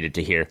all I needed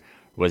to hear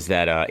was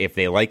that if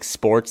they like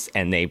sports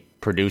and they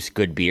produce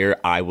good beer,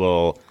 I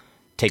will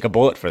take a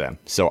bullet for them.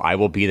 So I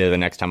will be there the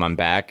next time I'm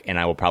back, and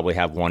I will probably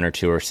have 1 or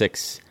 2 or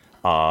 6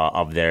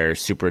 of their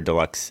super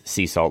deluxe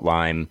sea salt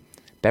lime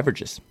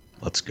beverages.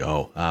 Let's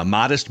go.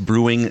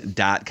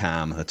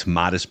 Modestbrewing.com. That's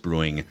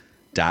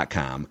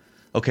modestbrewing.com.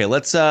 Okay,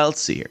 let's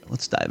see here.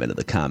 Let's dive into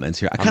the comments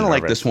here. I kind of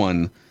like this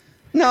one.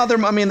 No,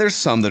 there's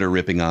some that are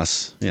ripping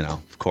us,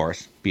 of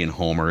course, being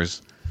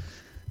homers.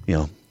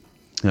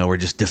 We're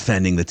just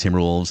defending the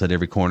Timberwolves at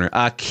every corner.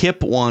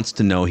 Kip wants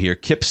to know here.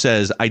 Kip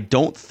says, I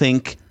don't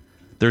think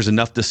there's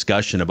enough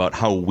discussion about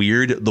how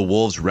weird the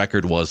Wolves'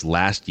 record was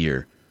last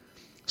year.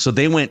 So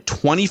they went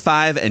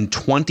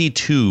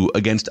 25-22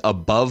 against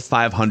above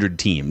 500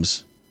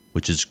 teams,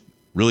 which is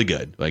really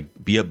good. Like,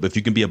 if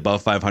you can be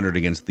above 500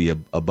 against the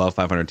above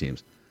 500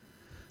 teams.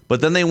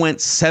 But then they went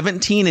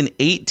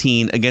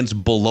 17-18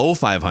 against below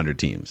 500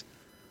 teams.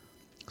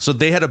 So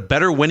they had a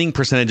better winning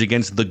percentage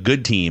against the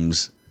good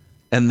teams,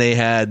 and they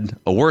had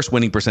a worse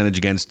winning percentage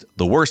against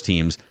the worst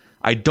teams.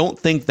 I don't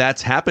think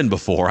that's happened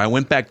before. I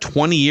went back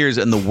 20 years,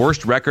 and the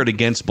worst record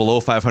against below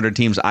 500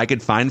 teams I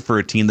could find for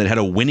a team that had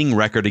a winning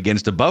record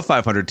against above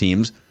 500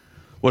 teams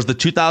was the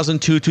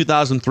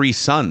 2002-2003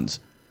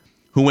 Suns,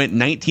 who went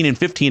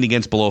 19-15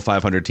 against below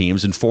 500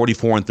 teams and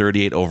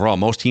 44-38 overall.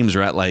 Most teams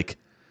are at like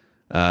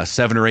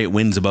 7 or 8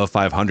 wins above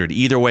 500.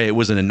 Either way, it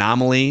was an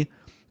anomaly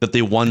that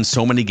they won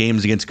so many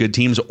games against good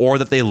teams or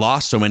that they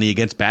lost so many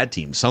against bad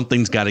teams.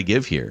 Something's got to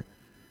give here.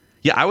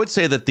 Yeah, I would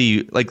say that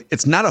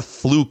it's not a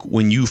fluke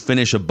when you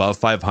finish above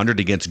 500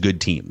 against good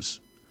teams.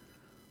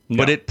 No.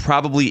 But it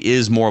probably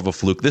is more of a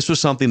fluke. This was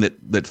something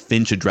that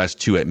Finch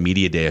addressed too at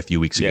Media Day a few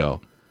weeks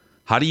ago.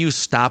 How do you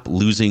stop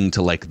losing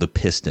to like the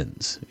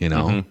Pistons,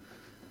 Mm-hmm.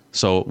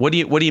 So what do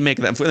you make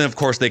of that? And of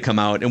course they come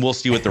out and we'll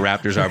see what the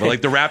Raptors are. But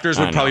like the Raptors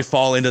would probably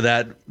fall into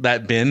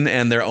that bin,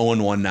 and they're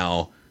 0-1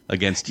 now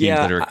against teams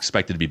that are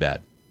expected to be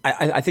bad.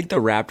 I think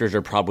the Raptors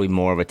are probably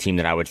more of a team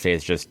that I would say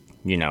is just,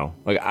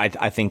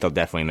 I think they'll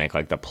definitely make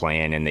like the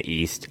play-in in the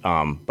East.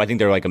 But I think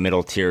they're like a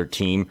middle tier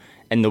team,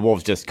 and the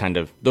Wolves just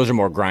those are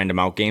more grind them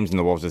out games, and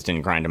the Wolves just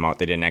didn't grind them out.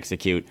 They didn't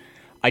execute.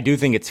 I do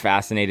think it's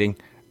fascinating.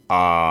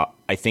 I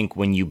think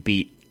when you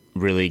beat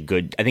really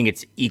good, I think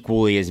it's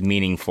equally as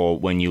meaningful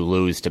when you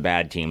lose to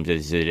bad teams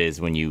as it is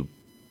when you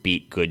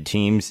beat good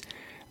teams.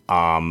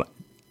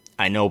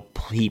 I know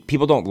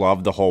people don't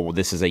love the whole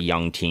this is a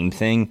young team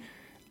thing,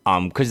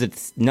 because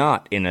it's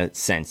not, in a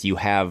sense. You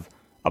have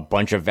a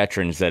bunch of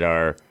veterans that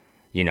are,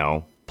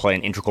 play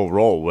an integral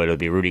role, whether it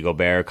be Rudy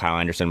Gobert, Kyle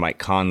Anderson, Mike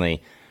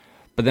Conley.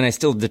 But then I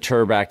still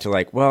deter back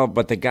to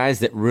but the guys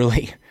that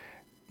really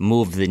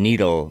move the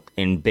needle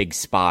in big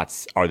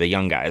spots are the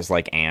young guys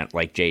like Ant,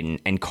 like Jaden.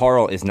 And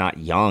Carl is not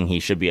young. He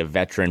should be a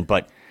veteran.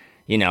 But,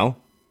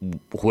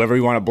 whoever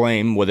you want to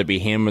blame, whether it be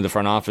him or the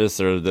front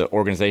office or the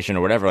organization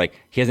or whatever,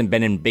 he hasn't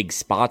been in big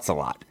spots a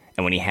lot.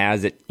 And when he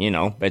has it,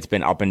 it's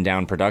been up and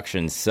down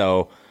production.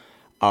 So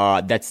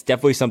that's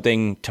definitely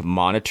something to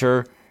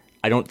monitor.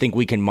 I don't think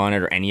we can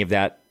monitor any of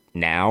that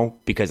now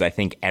because I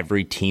think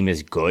every team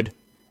is good.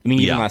 I mean,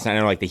 even last night,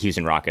 I know the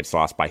Houston Rockets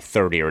lost by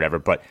 30 or whatever,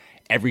 but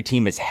every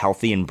team is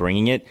healthy and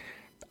bringing it.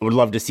 I would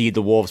love to see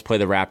the Wolves play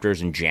the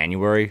Raptors in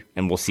January,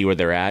 and we'll see where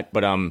they're at.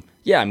 But,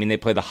 they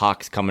play the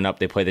Hawks coming up.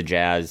 They play the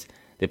Jazz.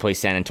 They play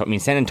San Antonio. I mean,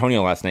 San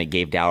Antonio last night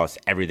gave Dallas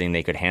everything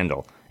they could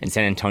handle, and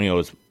San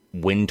Antonio's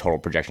win total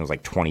projection was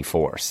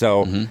 24.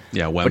 So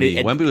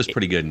Wemby was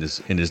pretty good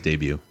in his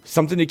debut.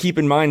 Something to keep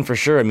in mind for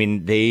sure. I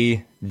mean,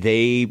 they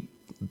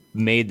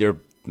made their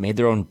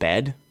own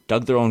bed,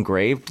 dug their own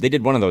grave. They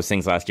did one of those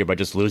things last year by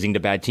just losing to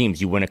bad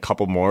teams. You win a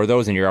couple more of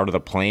those, and you're out of the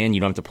play-in.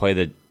 You don't have to play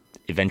the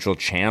eventual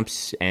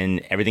champs,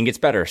 and everything gets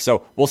better.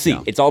 So we'll see.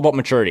 Yeah. It's all about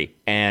maturity,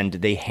 and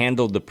they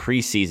handled the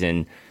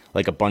preseason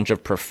like a bunch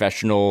of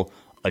professional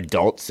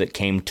adults that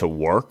came to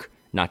work,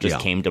 not just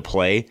came to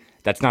play.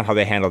 That's not how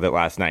they handled it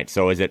last night.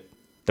 So is it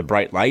the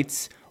bright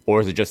lights,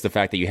 or is it just the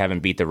fact that you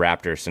haven't beat the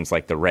Raptors since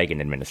the Reagan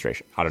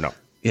administration? I don't know.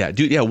 Yeah,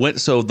 dude. Yeah.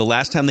 So the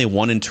last time they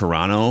won in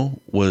Toronto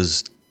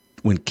was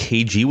when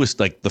KG was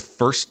the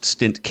first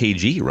stint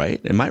KG, right?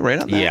 Am I right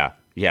on that? Yeah.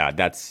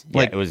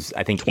 It was,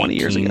 I think, 20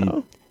 years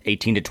ago.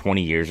 18 to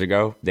 20 years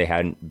ago, they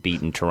hadn't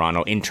beaten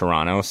Toronto in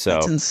Toronto. So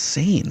that's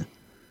insane.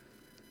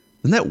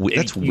 Isn't that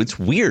it's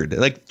weird?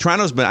 Like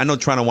I know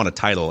Toronto won a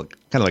title,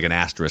 kind of like an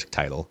asterisk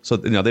title. So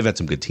they've had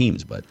some good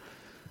teams, but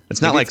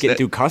it's not like getting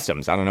through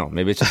customs. I don't know.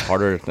 Maybe it's just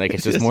harder. Like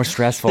it's just more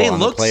stressful. They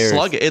looked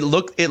sluggish.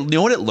 You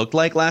know what it looked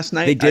like last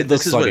night? They did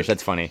look sluggish.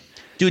 That's funny,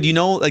 dude.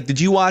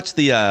 Did you watch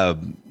the?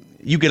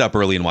 You get up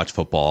early and watch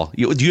football.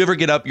 Do you ever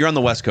get up? You're on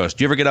the West Coast.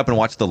 Do you ever get up and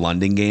watch the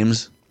London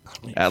games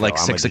at like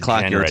 6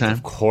 o'clock your time?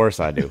 Of course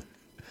I do.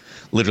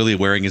 Literally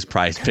wearing his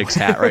Prize Picks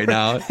hat right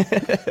now.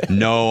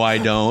 No, I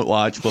don't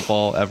watch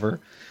football ever.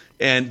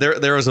 And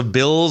there was a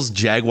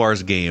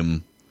Bills-Jaguars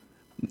game.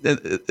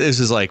 This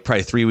is like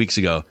probably 3 weeks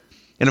ago.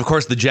 And of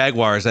course, the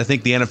Jaguars, I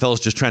think the NFL is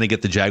just trying to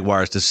get the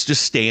Jaguars to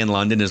just stay in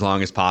London as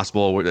long as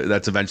possible.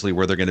 That's eventually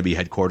where they're going to be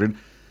headquartered.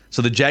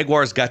 So the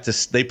Jaguars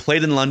they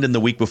played in London the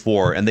week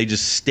before, and they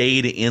just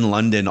stayed in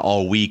London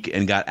all week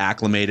and got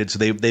acclimated. So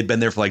they've been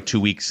there for like 2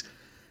 weeks.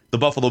 The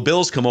Buffalo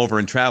Bills come over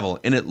and travel,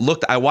 and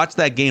I watched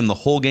that game, the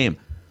whole game,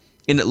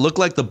 and it looked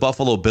like the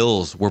Buffalo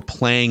Bills were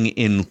playing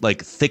in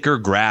like thicker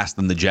grass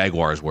than the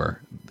Jaguars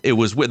were. They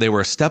were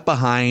a step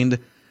behind.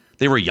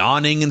 They were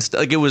yawning and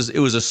stuff. Like it was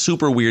a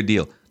super weird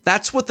deal.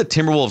 That's what the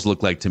Timberwolves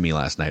looked like to me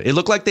last night. It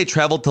looked like they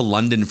traveled to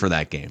London for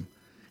that game.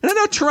 And I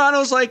know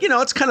Toronto's like,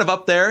 it's kind of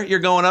up there. You're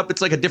going up.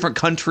 It's like a different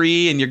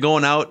country, and you're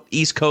going out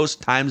East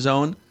Coast time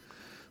zone.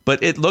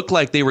 But it looked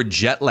like they were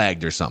jet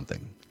lagged or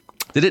something.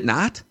 Did it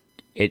not?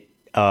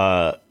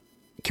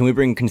 Can we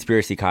bring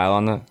Conspiracy Kyle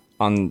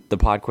on the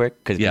pod quick?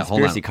 Because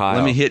Conspiracy Kyle.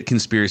 Let me hit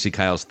Conspiracy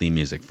Kyle's theme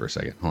music for a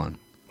second. Hold on.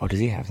 Oh, does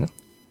he have some?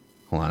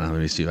 Hold on. Let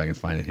me see if I can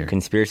find it here.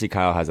 Conspiracy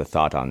Kyle has a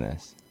thought on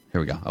this.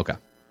 Here we go. Okay.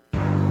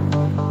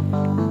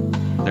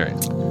 There it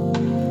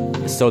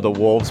is. So the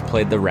Wolves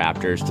played the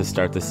Raptors to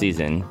start the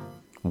season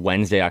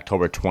Wednesday,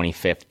 October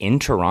 25th in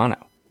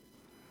Toronto.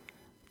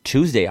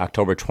 Tuesday,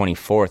 October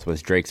 24th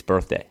was Drake's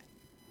birthday.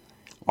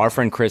 Our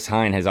friend Chris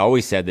Hine has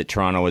always said that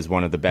Toronto is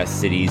one of the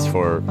best cities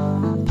for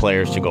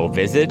players to go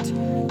visit,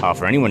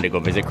 for anyone to go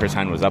visit. Chris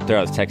Hine was up there.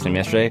 I was texting him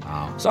yesterday.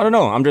 Wow. So I don't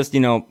know. I'm just,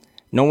 no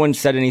one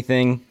said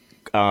anything.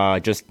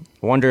 Just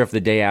wonder if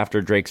the day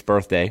after Drake's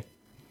birthday,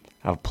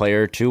 a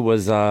player or two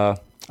was a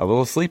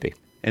little sleepy.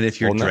 And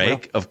if you're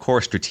Drake, of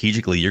course,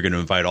 strategically, you're going to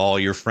invite all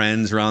your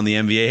friends around the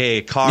NBA.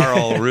 Hey,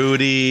 Carl,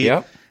 Rudy.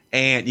 Yep.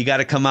 And you got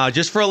to come out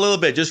just for a little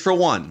bit, just for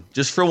one.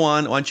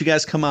 Why don't you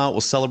guys come out?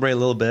 We'll celebrate a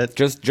little bit.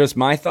 Just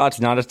my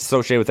thoughts, not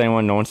associated with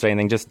anyone. No one say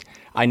anything. Just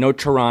I know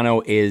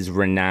Toronto is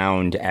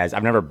renowned as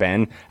I've never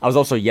been. I was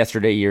also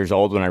yesterday years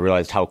old when I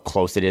realized how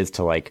close it is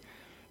to like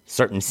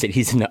certain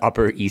cities in the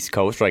Upper East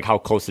Coast, like how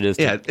close it is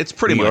to it's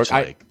pretty New much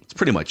York. It's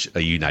pretty much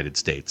a United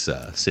States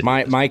city.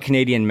 My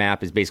Canadian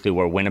map is basically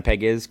where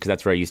Winnipeg is because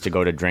that's where I used to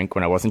go to drink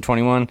when I wasn't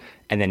 21,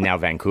 and then now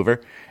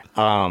Vancouver.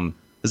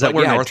 Is that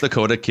where North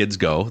Dakota kids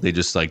go? They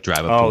just like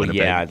drive up to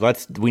Winnipeg? Oh, yeah.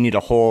 We need a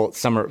whole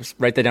summer.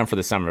 Write that down for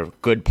the summer.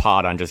 Good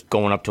pod on just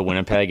going up to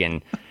Winnipeg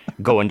and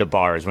going to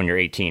bars when you're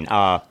 18.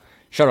 Shout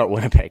out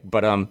Winnipeg.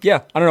 But, I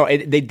don't know.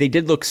 They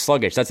did look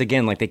sluggish. That's,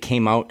 again, like they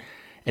came out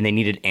and they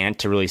needed Ant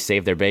to really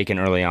save their bacon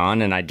early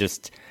on. And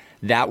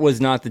that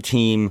was not the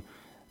team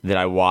that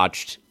I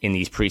watched in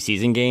these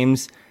preseason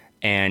games.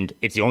 And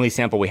it's the only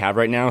sample we have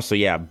right now. So,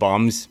 yeah,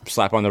 bums,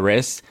 slap on the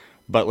wrist.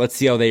 But let's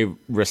see how they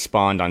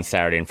respond on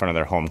Saturday in front of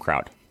their home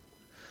crowd.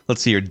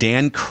 Let's see here.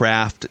 Dan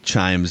Kraft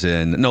chimes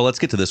in. No, let's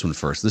get to this one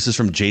first. This is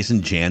from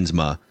Jason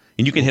Jansma.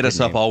 And you can hit us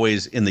up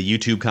always in the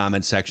YouTube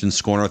comment section,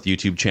 Score North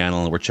YouTube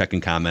channel. We're checking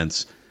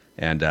comments.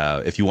 And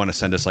if you want to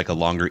send us like a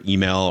longer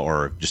email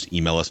or just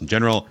email us in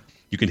general,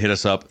 you can hit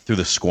us up through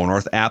the Score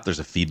North app. There's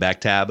a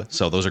feedback tab.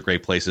 So those are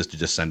great places to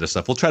just send us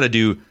stuff. We'll try to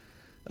do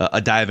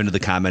a dive into the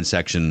comment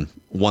section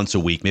once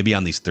a week, maybe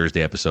on these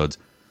Thursday episodes.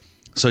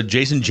 So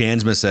Jason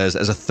Jansma says,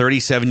 as a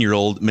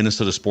 37-year-old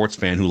Minnesota sports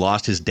fan who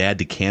lost his dad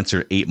to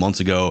cancer 8 months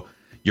ago,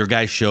 your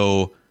guys'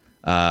 show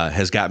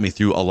has got me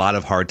through a lot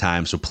of hard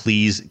times. So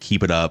please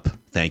keep it up.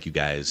 Thank you,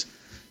 guys.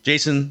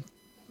 Jason,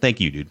 thank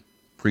you, dude.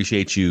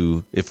 Appreciate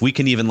you. If we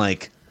can even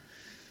like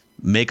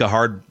make a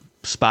hard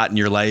spot in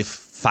your life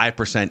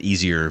 5%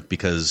 easier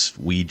because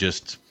we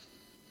just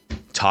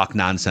talk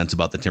nonsense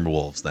about the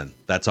Timberwolves, then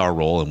that's our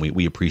role, and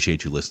we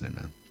appreciate you listening,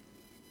 man.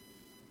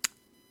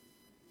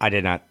 I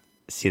did not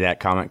see that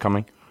comment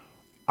coming.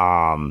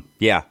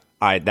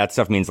 That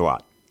stuff means a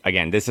lot.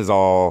 Again, this is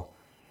all,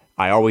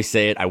 I always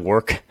say it, I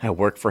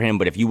work for him,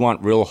 but if you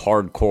want real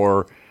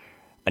hardcore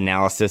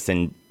analysis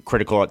and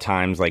critical at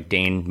times, like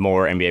Dane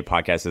Moore, NBA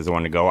Podcast is the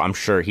one to go. I'm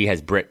sure he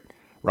has Britt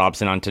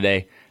Robson on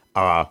today.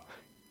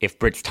 If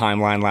Britt's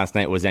timeline last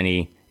night was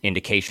any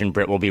indication,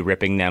 Britt will be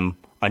ripping them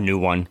a new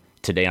one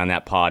today on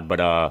that pod. But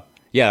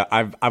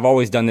I've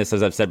always done this,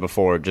 as I've said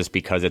before, just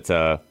because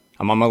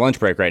I'm on my lunch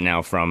break right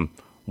now from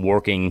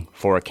working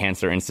for a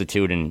cancer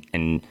institute,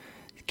 and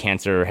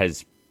cancer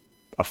has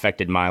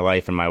affected my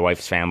life and my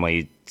wife's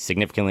family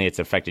significantly. It's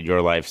affected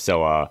your life.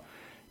 So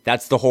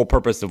that's the whole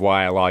purpose of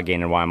why I log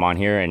in and why I'm on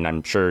here. And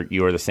I'm sure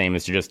you are the same,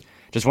 is to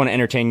just want to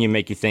entertain you,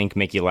 make you think,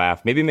 make you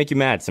laugh, maybe make you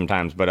mad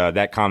sometimes. But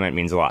that comment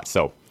means a lot.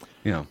 So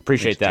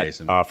Appreciate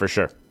that for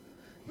sure.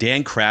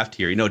 Dan Kraft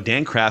here.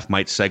 Dan Kraft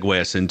might segue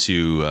us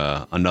into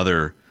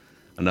another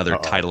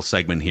title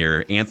segment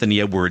here. Anthony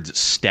Edwards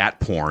stat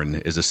porn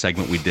is a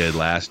segment we did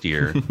last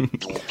year.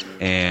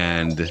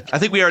 And I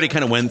think we already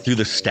kind of went through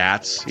the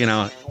stats.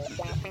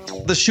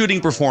 The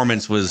shooting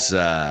performance was,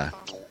 I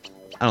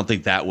don't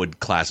think that would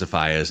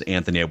classify as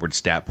Anthony Edwards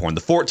stat porn.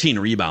 The 14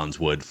 rebounds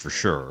would for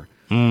sure.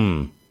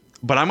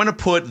 But I'm going to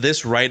put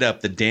this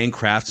write-up that Dan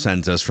Kraft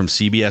sends us from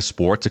CBS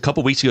Sports. A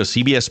couple weeks ago,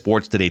 CBS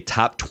Sports did a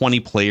top 20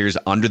 players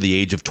under the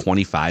age of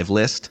 25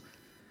 list.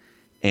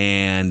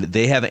 And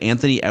they have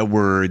Anthony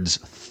Edwards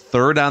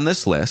third on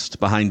this list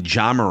behind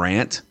Ja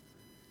Morant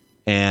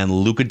and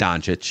Luka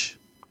Doncic.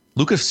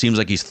 Luka seems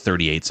like he's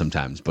 38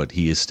 sometimes, but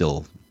he is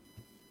still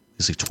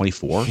he's like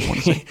 24,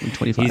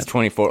 25. He's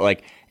 24.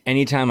 Like,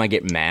 anytime I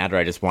get mad or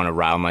I just want to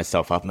rile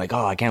myself up, I'm like,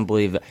 oh, I can't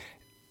believe that.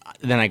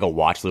 Then I go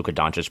watch Luka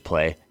Doncic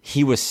play.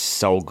 He was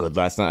so good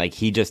last night. Like,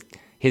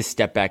 his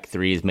step back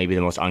three is maybe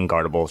the most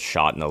unguardable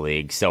shot in the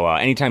league. So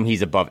anytime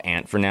he's above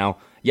Ant for now,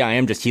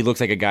 he looks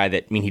like a guy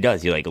that, he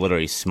does. He like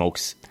literally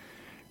smokes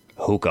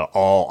hookah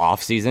all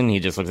off season. He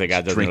just looks like a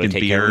guy that doesn't really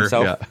take care of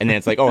himself. Yeah. And then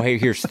it's like, oh, hey,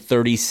 here's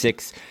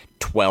 36,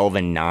 12,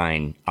 and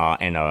 9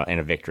 and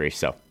a victory.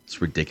 So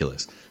it's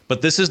ridiculous.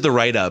 But this is the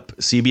write-up,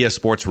 CBS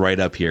Sports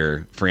write-up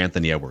here for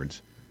Anthony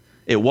Edwards.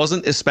 It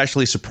wasn't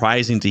especially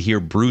surprising to hear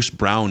Bruce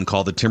Brown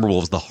call the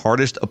Timberwolves the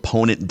hardest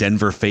opponent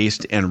Denver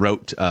faced en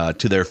route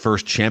to their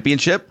first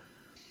championship.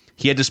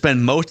 He had to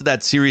spend most of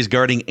that series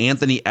guarding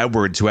Anthony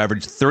Edwards, who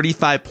averaged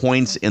 35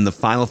 points in the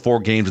final 4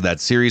 games of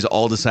that series,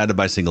 all decided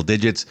by single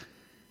digits.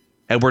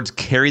 Edwards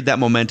carried that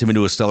momentum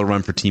into a stellar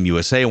run for Team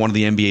USA, one of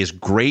the NBA's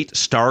great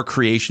star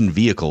creation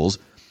vehicles.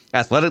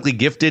 Athletically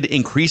gifted,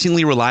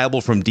 increasingly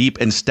reliable from deep,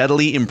 and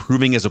steadily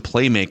improving as a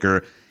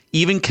playmaker,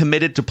 even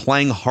committed to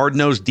playing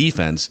hard-nosed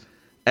defense,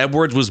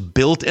 Edwards was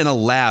built in a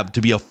lab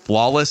to be a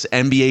flawless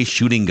NBA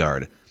shooting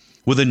guard.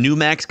 With a new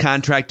max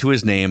contract to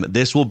his name,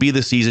 this will be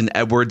the season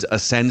Edwards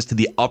ascends to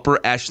the upper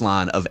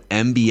echelon of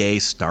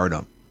NBA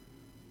stardom.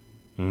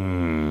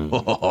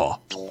 Oh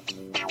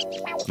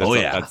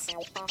yeah.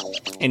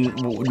 And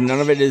none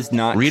of it is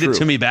not Read true. It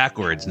to me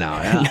backwards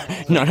now.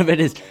 Yeah. None of it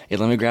is. Hey,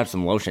 let me grab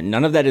some lotion.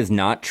 None of that is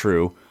not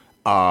true.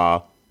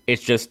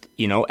 It's just,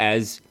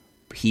 as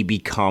he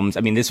becomes,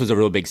 this was a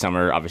real big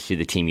summer, obviously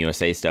the Team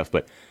USA stuff,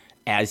 but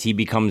as he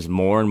becomes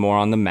more and more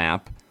on the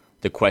map,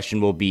 the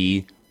question will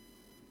be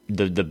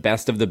the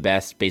best of the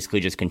best basically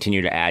just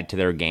continue to add to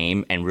their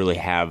game and really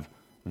have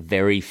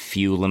very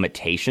few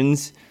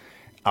limitations.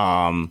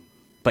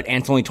 But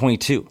Ant's only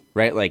 22,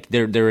 right? Like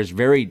there is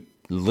very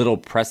little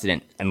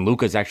precedent, and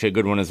Luka's actually a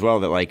good one as well,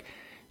 that like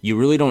you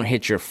really don't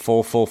hit your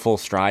full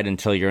stride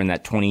until you're in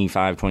that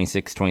 25,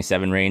 26,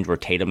 27 range where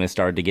Tatum has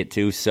started to get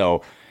to.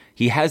 So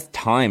he has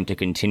time to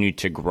continue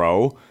to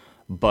grow,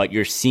 but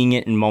you're seeing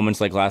it in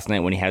moments like last night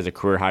when he has a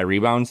career high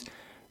rebounds,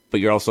 but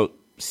you're also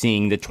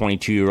seeing the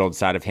 22-year-old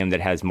side of him that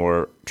has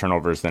more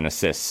turnovers than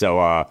assists. So,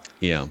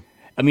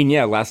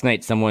 last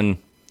night one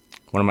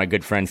of my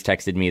good friends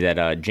texted me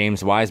that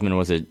James Wiseman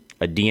was a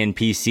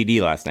DNP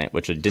CD last night,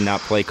 which did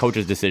not play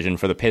coach's decision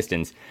for the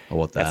Pistons. Oh,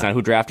 what that? That's not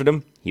who drafted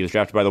him. He was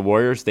drafted by the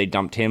Warriors. They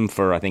dumped him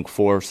for, I think,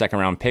 4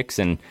 second-round picks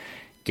and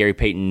Gary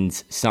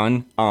Payton's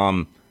son.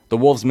 The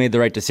Wolves made the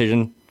right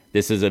decision.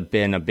 This has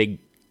been a big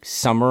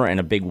summer and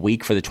a big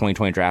week for the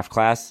 2020 draft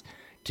class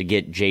to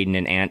get Jaden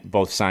and Ant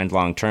both signed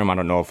long-term. I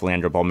don't know if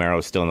Leandro Bolmaro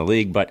is still in the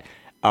league, but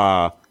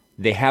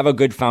they have a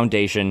good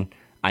foundation.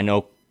 I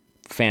know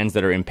fans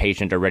that are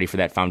impatient are ready for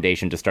that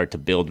foundation to start to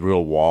build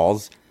real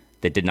walls.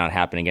 That did not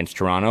happen against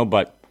Toronto,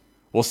 but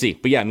we'll see.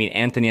 But yeah,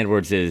 Anthony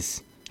Edwards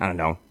is, I don't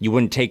know, you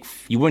wouldn't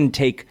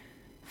take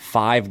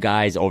 5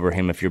 guys over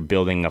him if you're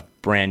building a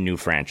brand new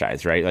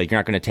franchise, right? Like, you're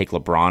not going to take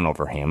LeBron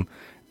over him.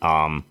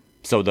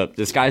 So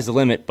the sky's the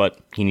limit, but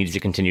he needs to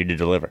continue to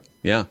deliver.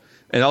 Yeah.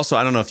 And also,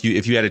 I don't know if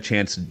you had a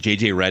chance,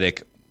 JJ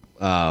Redick,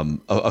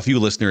 a few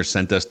listeners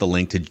sent us the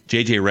link to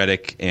JJ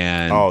Redick,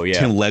 and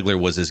Tim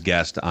Legler was his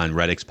guest on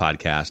Redick's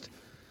podcast.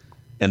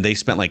 And they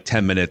spent like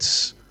 10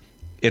 minutes.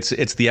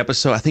 It's the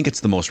episode, I think it's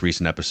the most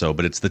recent episode,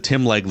 but it's the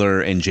Tim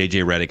Legler and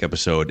JJ Redick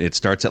episode. It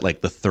starts at like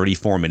the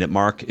 34-minute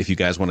mark, if you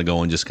guys want to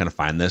go and just kind of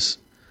find this.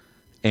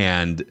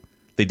 And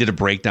they did a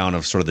breakdown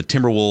of sort of the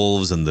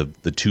Timberwolves and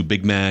the 2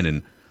 big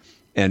men,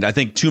 and I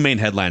think 2 main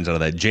headlines out of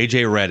that.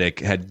 JJ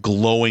Redick had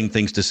glowing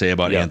things to say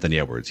about Anthony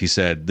Edwards. He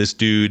said, this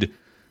dude,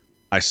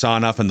 I saw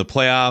enough in the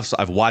playoffs.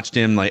 I've watched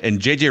him,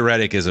 and JJ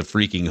Redick is a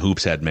freaking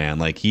hoops head, man.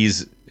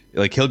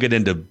 He'll get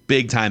into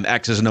big time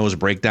X's and O's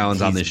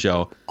breakdowns on this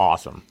show.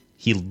 Awesome.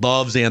 He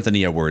loves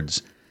Anthony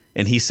Edwards,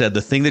 and he said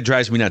the thing that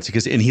drives me nuts,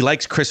 and he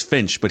likes Chris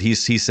Finch, but he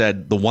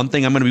said the one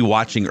thing I'm going to be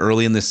watching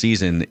early in the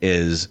season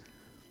is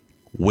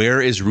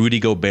where is Rudy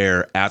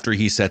Gobert after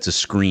he sets a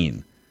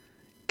screen?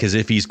 Because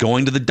if he's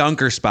going to the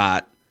dunker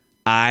spot,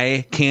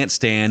 I can't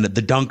stand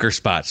the dunker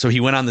spot. So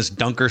he went on this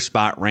dunker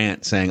spot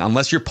rant saying,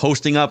 unless you're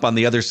posting up on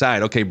the other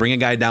side, okay, bring a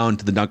guy down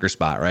to the dunker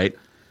spot, right?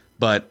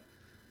 But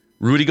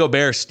Rudy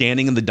Gobert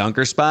standing in the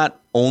dunker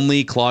spot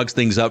only clogs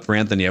things up for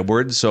Anthony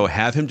Edwards. So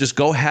have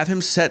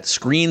him set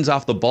screens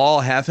off the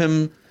ball, have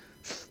him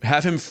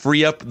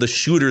free up the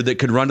shooter that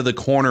could run to the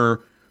corner,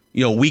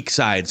 weak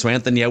side, so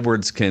Anthony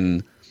Edwards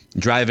can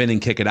drive in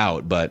and kick it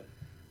out. But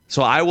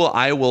so I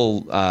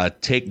will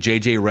take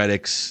JJ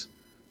Redick's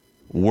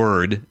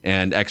word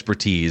and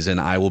expertise,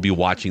 and I will be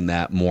watching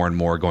that more and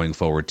more going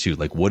forward too.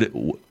 Like,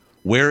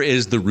 where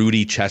is the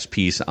Rudy chess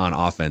piece on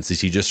offense?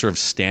 Is he just sort of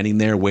standing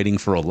there waiting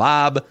for a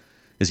lob?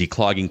 Is he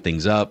clogging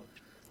things up?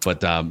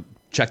 But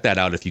check that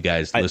out if you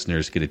guys,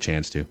 listeners, get a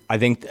chance to. I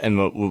think, and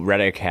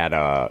Redick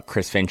had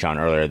Chris Finch on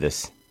earlier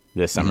this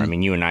summer. I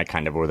mean, you and I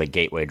kind of were the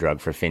gateway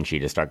drug for Finchy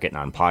to start getting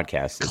on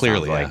podcasts.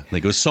 Clearly, yeah.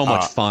 Like, it was so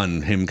much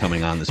fun him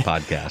coming on this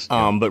podcast.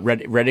 But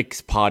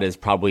Redick's pod is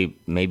probably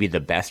maybe the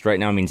best right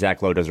now. I mean,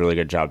 Zach Lowe does a really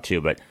good job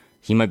too, but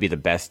he might be the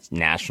best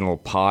national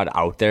pod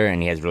out there,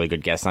 and he has really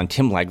good guests on.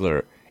 Tim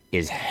Legler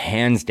is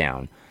hands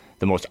down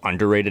the most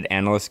underrated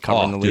analyst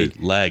covering the league.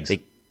 Dude, legs.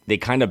 They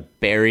kind of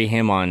bury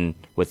him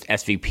with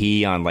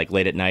SVP on like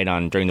late at night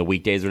during the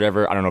weekdays or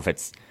whatever. I don't know if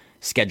it's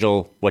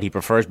schedule what he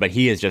prefers, but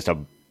he is just a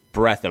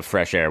breath of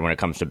fresh air when it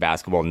comes to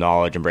basketball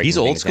knowledge and breaking. He's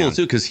old school down.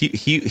 too, because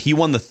he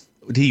won the.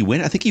 Did he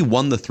win? I think he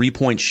won the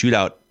 3-point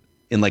shootout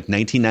in like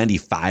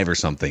 1995 or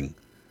something,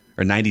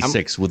 or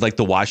 96 with like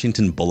the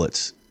Washington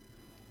Bullets.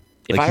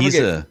 If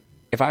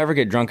I ever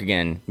get drunk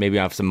again, maybe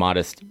I have some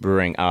modest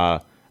brewing.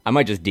 I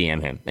might just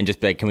DM him and just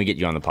be like, "Can we get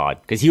you on the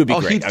pod?" Because he would be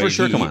great. For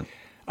sure. Come on.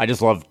 I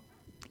just love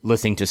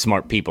listening to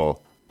smart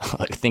people.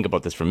 Think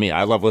about this from me.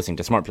 I love listening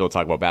to smart people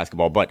talk about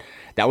basketball. But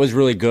that was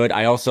really good.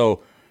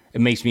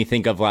 It makes me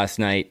think of last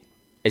night.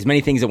 As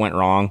many things that went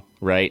wrong,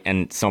 right?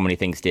 And so many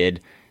things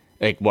did.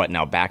 Like what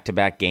now?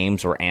 Back-to-back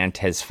games where Ant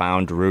has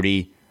found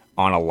Rudy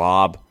on a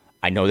lob.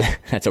 I know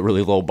that's a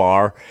really low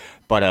bar,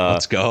 but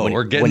let's go.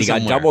 We're getting when he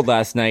somewhere. got doubled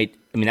last night.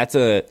 I mean, that's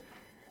the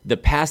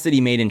pass that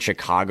he made in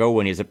Chicago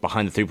when he was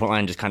behind the 3-point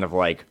line, just kind of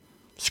like,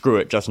 screw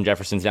it, Justin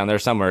Jefferson's down there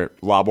somewhere,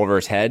 lob over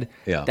his head.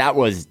 Yeah, that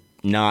was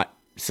not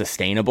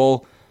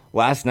sustainable.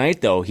 Last night,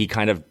 though, he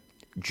kind of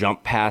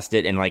jumped past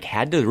it and like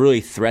had to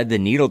really thread the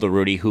needle to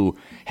Rudy, who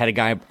had a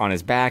guy on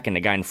his back and a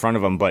guy in front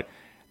of him, but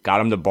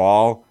got him the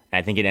ball.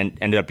 I think it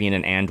ended up being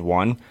an and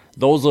one.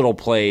 Those little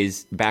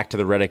plays, back to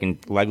the Redick and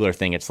Legler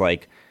thing, it's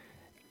like,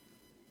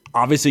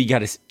 obviously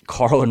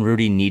Carl and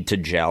Rudy need to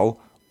gel,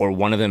 or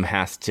one of them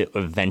has to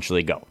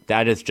eventually go.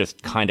 That is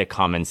just kind of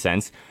common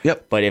sense.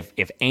 Yep. But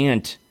if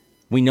Ant,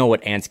 we know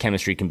what Ant's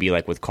chemistry can be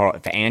like with Carl.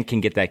 If Ant can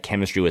get that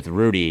chemistry with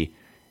Rudy,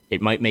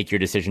 it might make your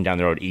decision down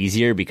the road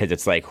easier, because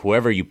it's like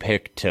whoever you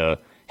pick to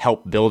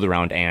help build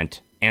around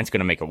Ant's going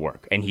to make it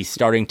work. And he's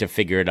starting to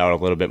figure it out a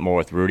little bit more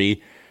with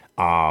Rudy.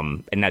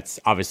 And that's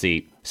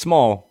obviously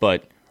small,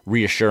 but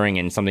reassuring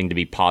and something to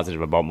be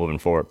positive about moving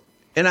forward.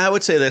 And I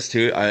would say this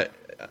too. I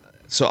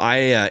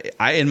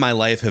in my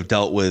life have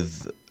dealt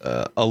with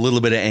a little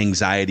bit of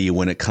anxiety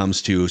when it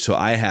comes to. So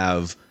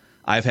I've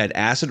had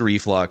acid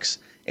reflux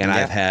and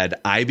I've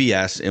had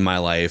IBS in my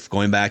life,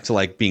 going back to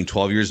like being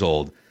 12 years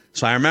old.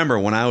 So I remember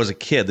when I was a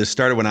kid, this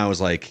started when I was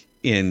like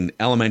in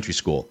elementary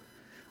school,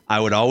 I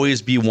would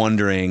always be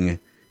wondering,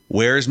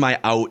 where's my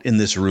out in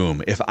this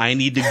room if I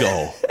need to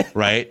go,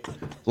 right?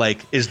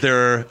 Like, is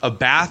there a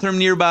bathroom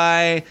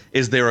nearby?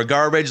 Is there a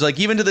garbage? Like,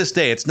 even to this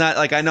day, it's not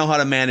like I know how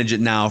to manage it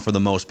now for the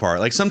most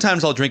part. Like,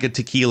 sometimes I'll drink a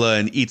tequila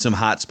and eat some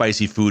hot,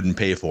 spicy food and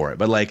pay for it.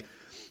 But like,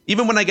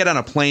 even when I get on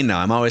a plane now,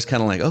 I'm always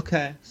kind of like,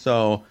 okay,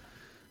 so,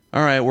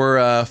 all right,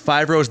 we're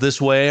 5 rows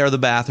this way are the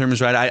bathrooms,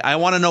 right? I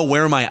want to know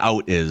where my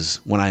out is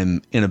when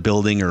I'm in a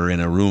building or in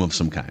a room of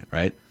some kind,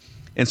 right?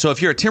 And so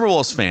if you're a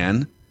Timberwolves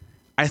fan,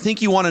 I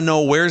think you want to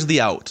know, where's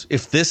the out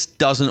if this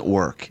doesn't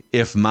work,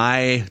 if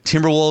my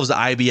Timberwolves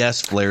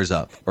IBS flares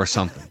up or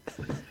something,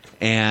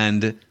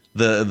 and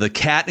the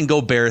Cat and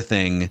Gobert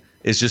thing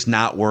is just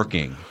not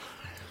working.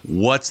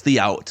 What's the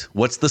out?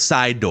 What's the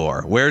side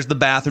door? Where's the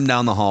bathroom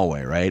down the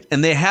hallway, right?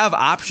 And they have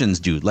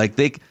options, dude. Like,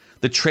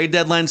 the trade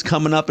deadline's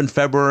coming up in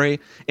February,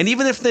 and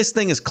even if this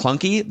thing is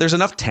clunky, there's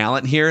enough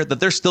talent here that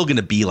they're still going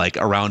to be like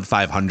around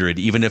 500,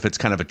 even if it's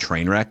kind of a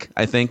train wreck,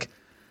 I think.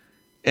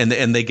 And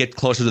they get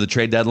closer to the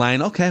trade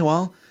deadline. Okay,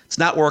 well, it's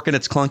not working.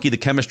 It's clunky. The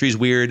chemistry's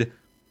weird.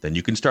 Then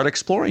you can start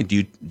exploring.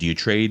 Do you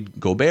trade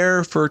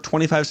Gobert for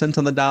 25 cents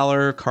on the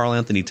dollar? Karl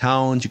Anthony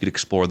Towns? You could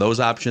explore those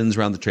options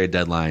around the trade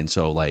deadline.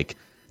 So like,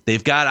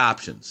 they've got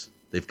options.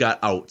 They've got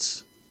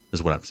outs,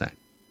 is what I'm saying.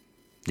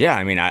 Yeah,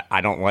 I mean,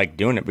 I don't like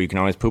doing it, but you can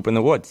always poop in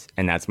the woods,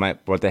 and that's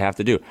what they have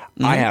to do.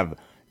 Mm-hmm. I have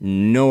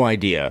no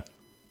idea.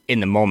 In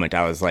the moment,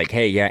 I was like,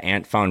 hey, yeah,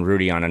 Ant found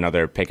Rudy on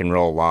another pick and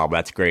roll lob.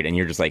 That's great. And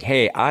you're just like,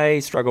 hey, I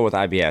struggle with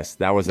IBS.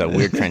 That was a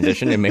weird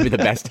transition and maybe the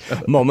best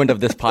moment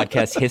of this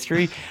podcast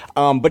history.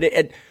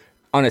 But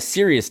on a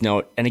serious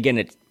note, and again,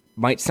 it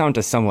might sound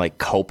to some like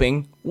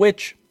coping,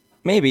 which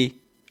maybe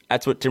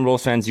that's what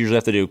Timberwolves fans usually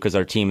have to do because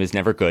our team is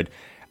never good.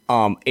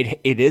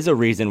 It is a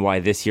reason why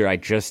this year I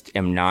just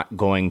am not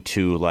going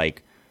to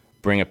like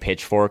bring a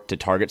pitchfork to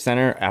Target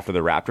Center after the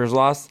Raptors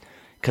loss,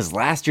 because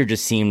last year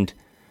just seemed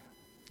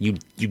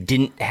You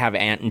didn't have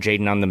Ant and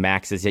Jaden on the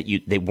maxes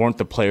yet. They weren't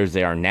the players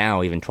they are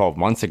now, even 12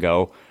 months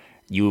ago.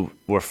 You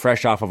were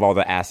fresh off of all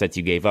the assets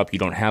you gave up. You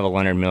don't have a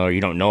Leonard Miller.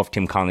 You don't know if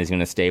Tim Conley's going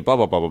to stay, blah,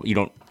 blah, blah, blah. You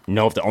don't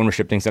know if the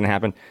ownership thing's going to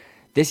happen.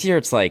 This year,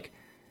 it's like,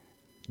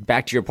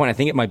 back to your point, I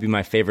think it might be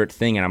my favorite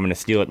thing, and I'm going to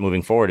steal it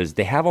moving forward, is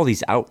they have all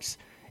these outs.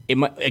 It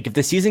might, like, if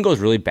the season goes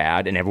really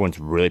bad and everyone's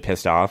really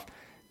pissed off,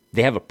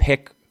 they have a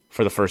pick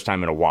for the first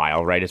time in a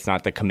while, right? It's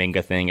not the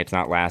Kuminga thing. It's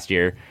not last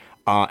year.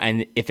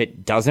 And if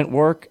it doesn't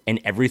work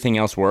and everything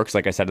else works,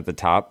 like I said at the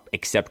top,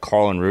 except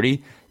Carl and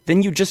Rudy,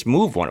 then you just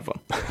move one of them.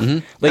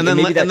 Mm-hmm.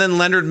 and then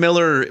Leonard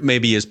Miller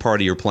maybe is part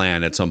of your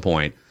plan at some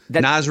point.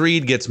 Naz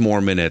Reid gets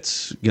more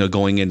minutes,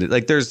 going into,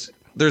 like, there's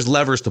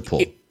levers to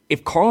pull.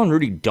 If Carl and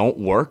Rudy don't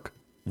work,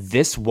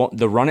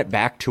 the run it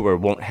back tour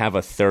won't have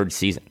a third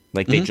season.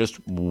 Like, they just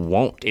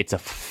won't. It's a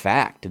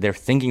fact. They're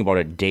thinking about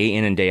it day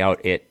in and day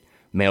out at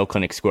Mayo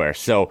Clinic Square.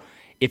 So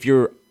if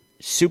you're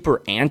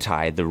super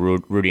anti the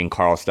Rudy and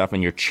Carl stuff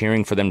and you're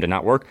cheering for them to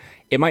not work,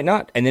 it might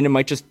not. And then it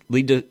might just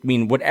lead to,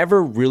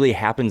 whatever really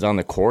happens on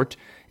the court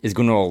is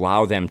going to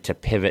allow them to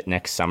pivot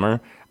next summer.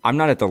 I'm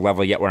not at the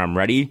level yet where I'm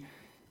ready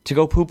to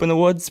go poop in the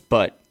woods,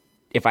 but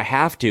if I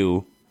have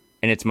to,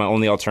 and it's my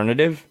only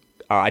alternative,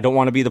 I don't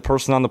want to be the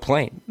person on the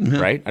plane,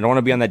 right? I don't want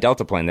to be on that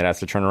Delta plane that has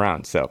to turn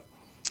around. So,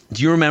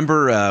 do you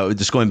remember,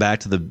 just going back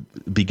to the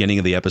beginning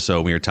of the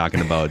episode, we were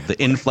talking about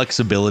the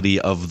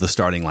inflexibility of the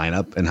starting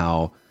lineup and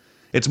how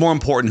it's more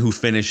important who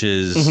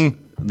finishes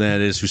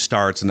than it is who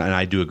starts, and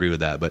I do agree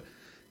with that. But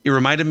it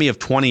reminded me of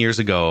 20 years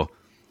ago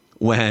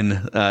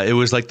when it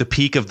was like the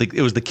peak of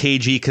it was the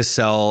KG,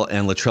 Cassell,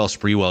 and Latrell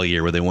Sprewell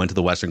year where they went to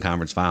the Western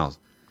Conference Finals.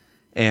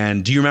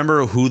 And do you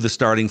remember who the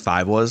starting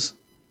five was?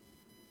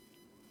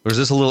 Or was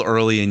this a little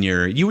early in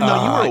your? You were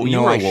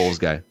a Wolves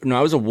guy. No,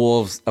 I was a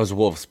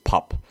Wolves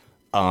pup.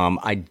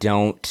 I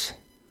don't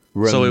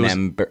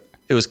remember. So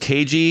it was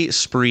KG,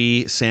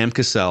 Spree, Sam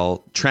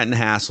Cassell, Trenton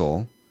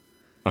Hassel.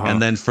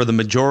 And then for the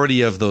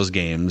majority of those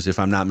games, if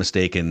I'm not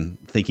mistaken,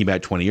 thinking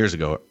back 20 years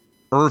ago,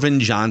 Irvin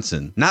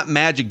Johnson, not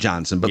Magic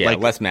Johnson, but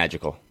less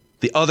magical.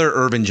 The other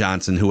Irvin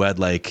Johnson who had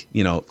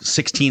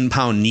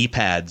 16-pound knee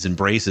pads and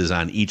braces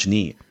on each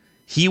knee.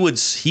 He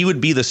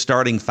would be the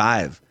starting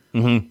five.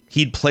 Mm-hmm.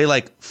 He'd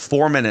play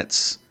 4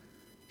 minutes.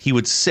 He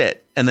would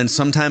sit and then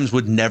sometimes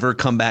would never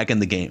come back in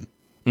the game.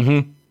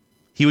 Mm-hmm.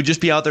 He would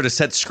just be out there to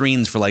set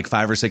screens for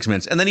 5 or 6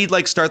 minutes. And then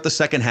he'd start the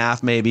second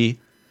half maybe.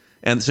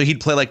 And so he'd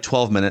play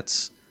 12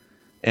 minutes.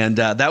 And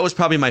that was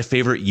probably my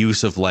favorite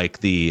use of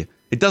it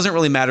doesn't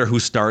really matter who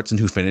starts and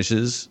who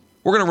finishes.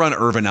 We're going to run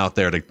Irvin out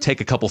there to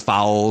take a couple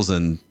fouls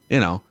and,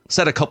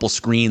 set a couple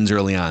screens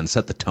early on,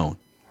 set the tone.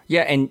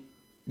 Yeah, and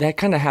that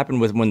kind of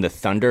happened with when the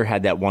Thunder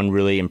had that one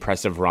really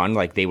impressive run.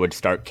 Like, they would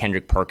start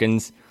Kendrick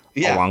Perkins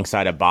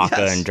alongside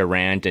Ibaka and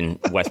Durant and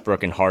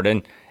Westbrook and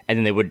Harden.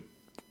 And then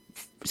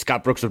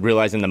Scott Brooks would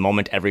realize in the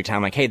moment every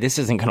time, hey, this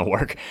isn't going to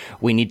work.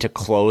 We need to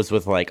close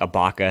with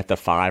Ibaka at the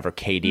 5 or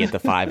KD at the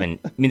 5. And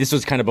this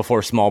was kind of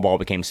before small ball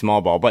became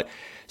small ball. But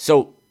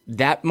so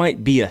that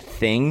might be a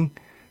thing.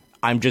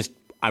 I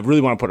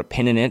really want to put a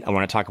pin in it. I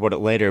want to talk about it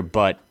later.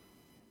 But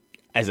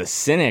as a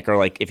cynic,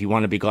 or if you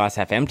want to be glass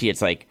half empty,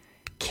 it's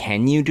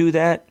can you do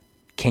that?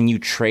 Can you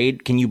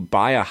trade? Can you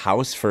buy a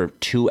house for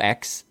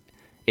 2x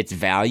its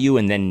value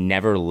and then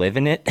never live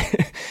in it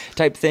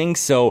type thing?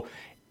 So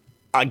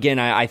again,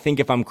 I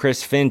think if I'm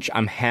Chris Finch,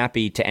 I'm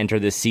happy to enter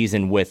this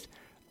season with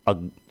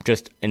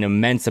just an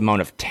immense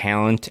amount of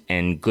talent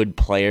and good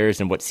players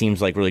and what seems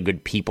like really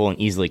good people and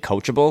easily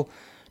coachable.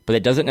 But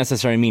it doesn't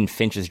necessarily mean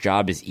Finch's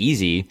job is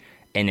easy.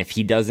 And if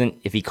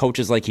he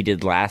coaches like he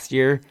did last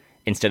year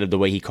instead of the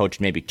way he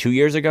coached maybe 2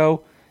 years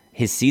ago,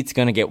 his seat's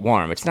going to get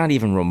warm. It's not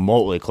even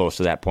remotely close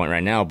to that point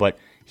right now, but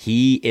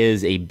he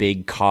is a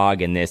big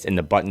cog in this, and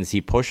the buttons he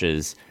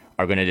pushes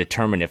are going to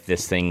determine if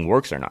this thing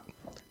works or not.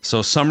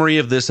 So, summary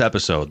of this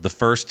episode, the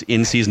first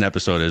in-season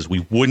episode is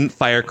we wouldn't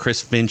fire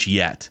Chris Finch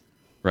yet,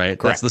 right?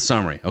 Correct. That's the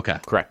summary. Okay.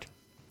 Correct.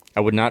 I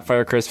would not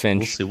fire Chris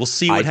Finch. We'll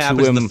see what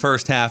happens in the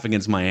first half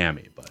against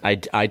Miami.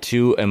 But I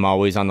too am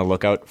always on the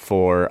lookout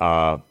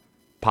for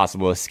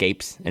possible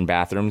escapes in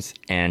bathrooms,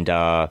 and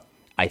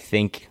I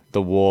think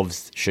the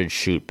Wolves should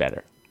shoot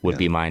better, would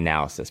be my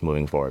analysis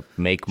moving forward.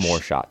 Make more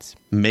shots.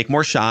 Make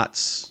more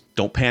shots.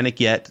 Don't panic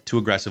yet too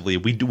aggressively.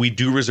 We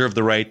do reserve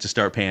the right to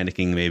start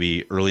panicking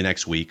maybe early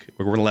next week.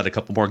 We're going to let a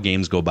couple more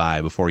games go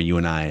by before you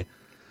and I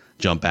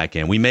jump back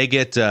in. We may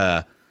get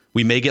an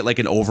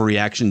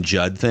overreaction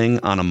Judd thing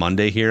on a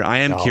Monday here. I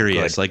am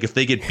curious. Good. If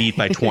they get beat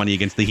by 20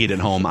 against the Heat at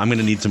home, I'm going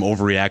to need some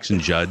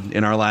overreaction Judd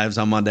in our lives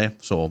on Monday.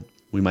 So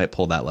we might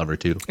pull that lever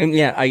too.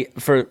 And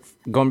for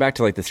going back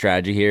to the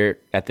strategy here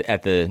at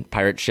the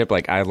pirate ship,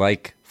 I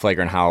like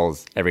Flagrant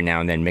Howls every now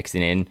and then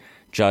mixing in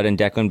Judd and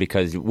Declan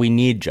because we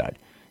need Judd.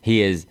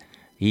 He's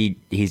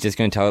just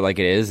going to tell it like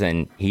it is,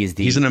 and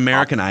he's an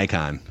American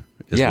icon.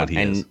 What he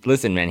is.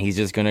 Listen, man, he's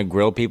just going to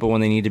grill people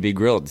when they need to be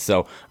grilled.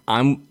 So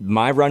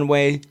my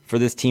runway for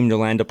this team to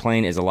land a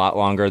plane is a lot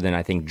longer than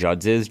I think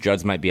Judd's is.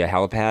 Judd's might be a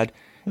helipad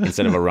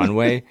instead of a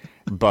runway,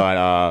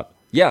 but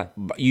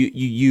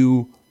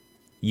you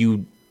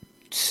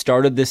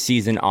started this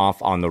season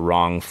off on the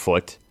wrong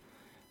foot.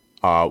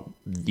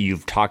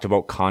 You've talked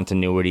about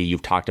continuity.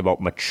 You've talked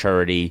about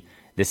maturity.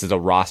 This is a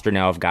roster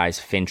now of guys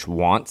Finch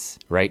wants,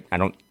 right? I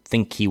don't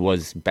think he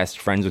was best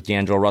friends with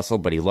D'Angelo Russell,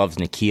 but he loves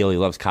N'Keal. He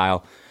loves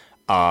Kyle.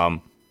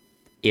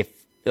 If,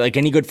 like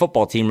any good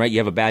football team, right, you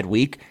have a bad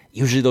week,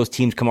 usually those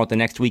teams come out the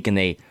next week and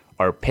they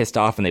are pissed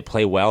off and they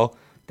play well.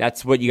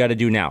 That's what you got to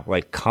do now.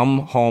 Like, come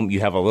home.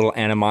 You have a little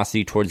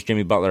animosity towards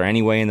Jimmy Butler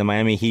anyway in the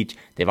Miami Heat.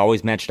 They've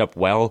always matched up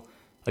well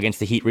against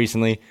the Heat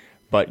recently.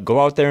 But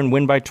go out there and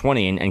win by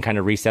 20 and kind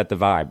of reset the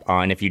vibe.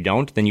 And if you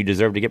don't, then you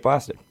deserve to get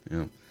blasted.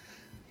 Yeah.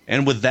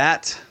 And with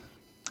that,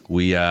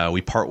 we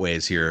part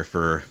ways here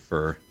for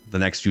the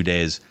next few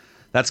days.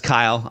 That's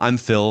Kyle. I'm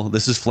Phil.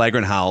 This is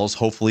Flagrant Howls,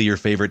 hopefully your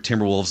favorite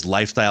Timberwolves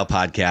lifestyle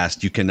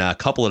podcast. You can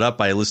couple it up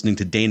by listening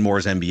to Dane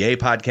Moore's NBA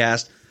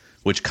podcast,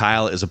 which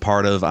Kyle is a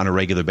part of on a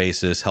regular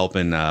basis,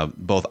 helping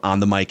both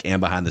on the mic and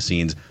behind the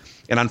scenes.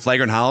 And on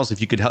Flagrant Howls,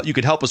 if you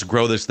could help us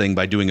grow this thing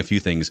by doing a few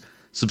things: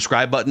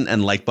 subscribe button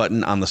and like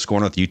button on the Score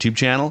North YouTube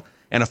channel,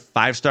 and a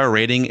 5-star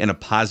rating and a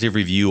positive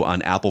review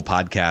on Apple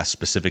Podcasts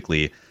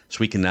specifically, so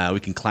we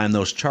can climb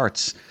those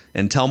charts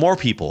and tell more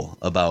people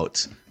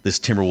about this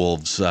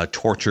Timberwolves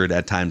tortured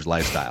at times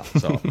lifestyle.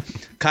 So,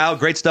 Kyle,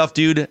 great stuff,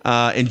 dude.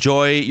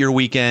 Enjoy your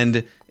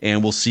weekend.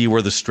 And we'll see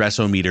where the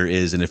stress-o-meter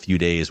is in a few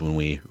days when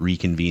we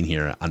reconvene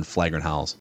here on Flagrant Howls.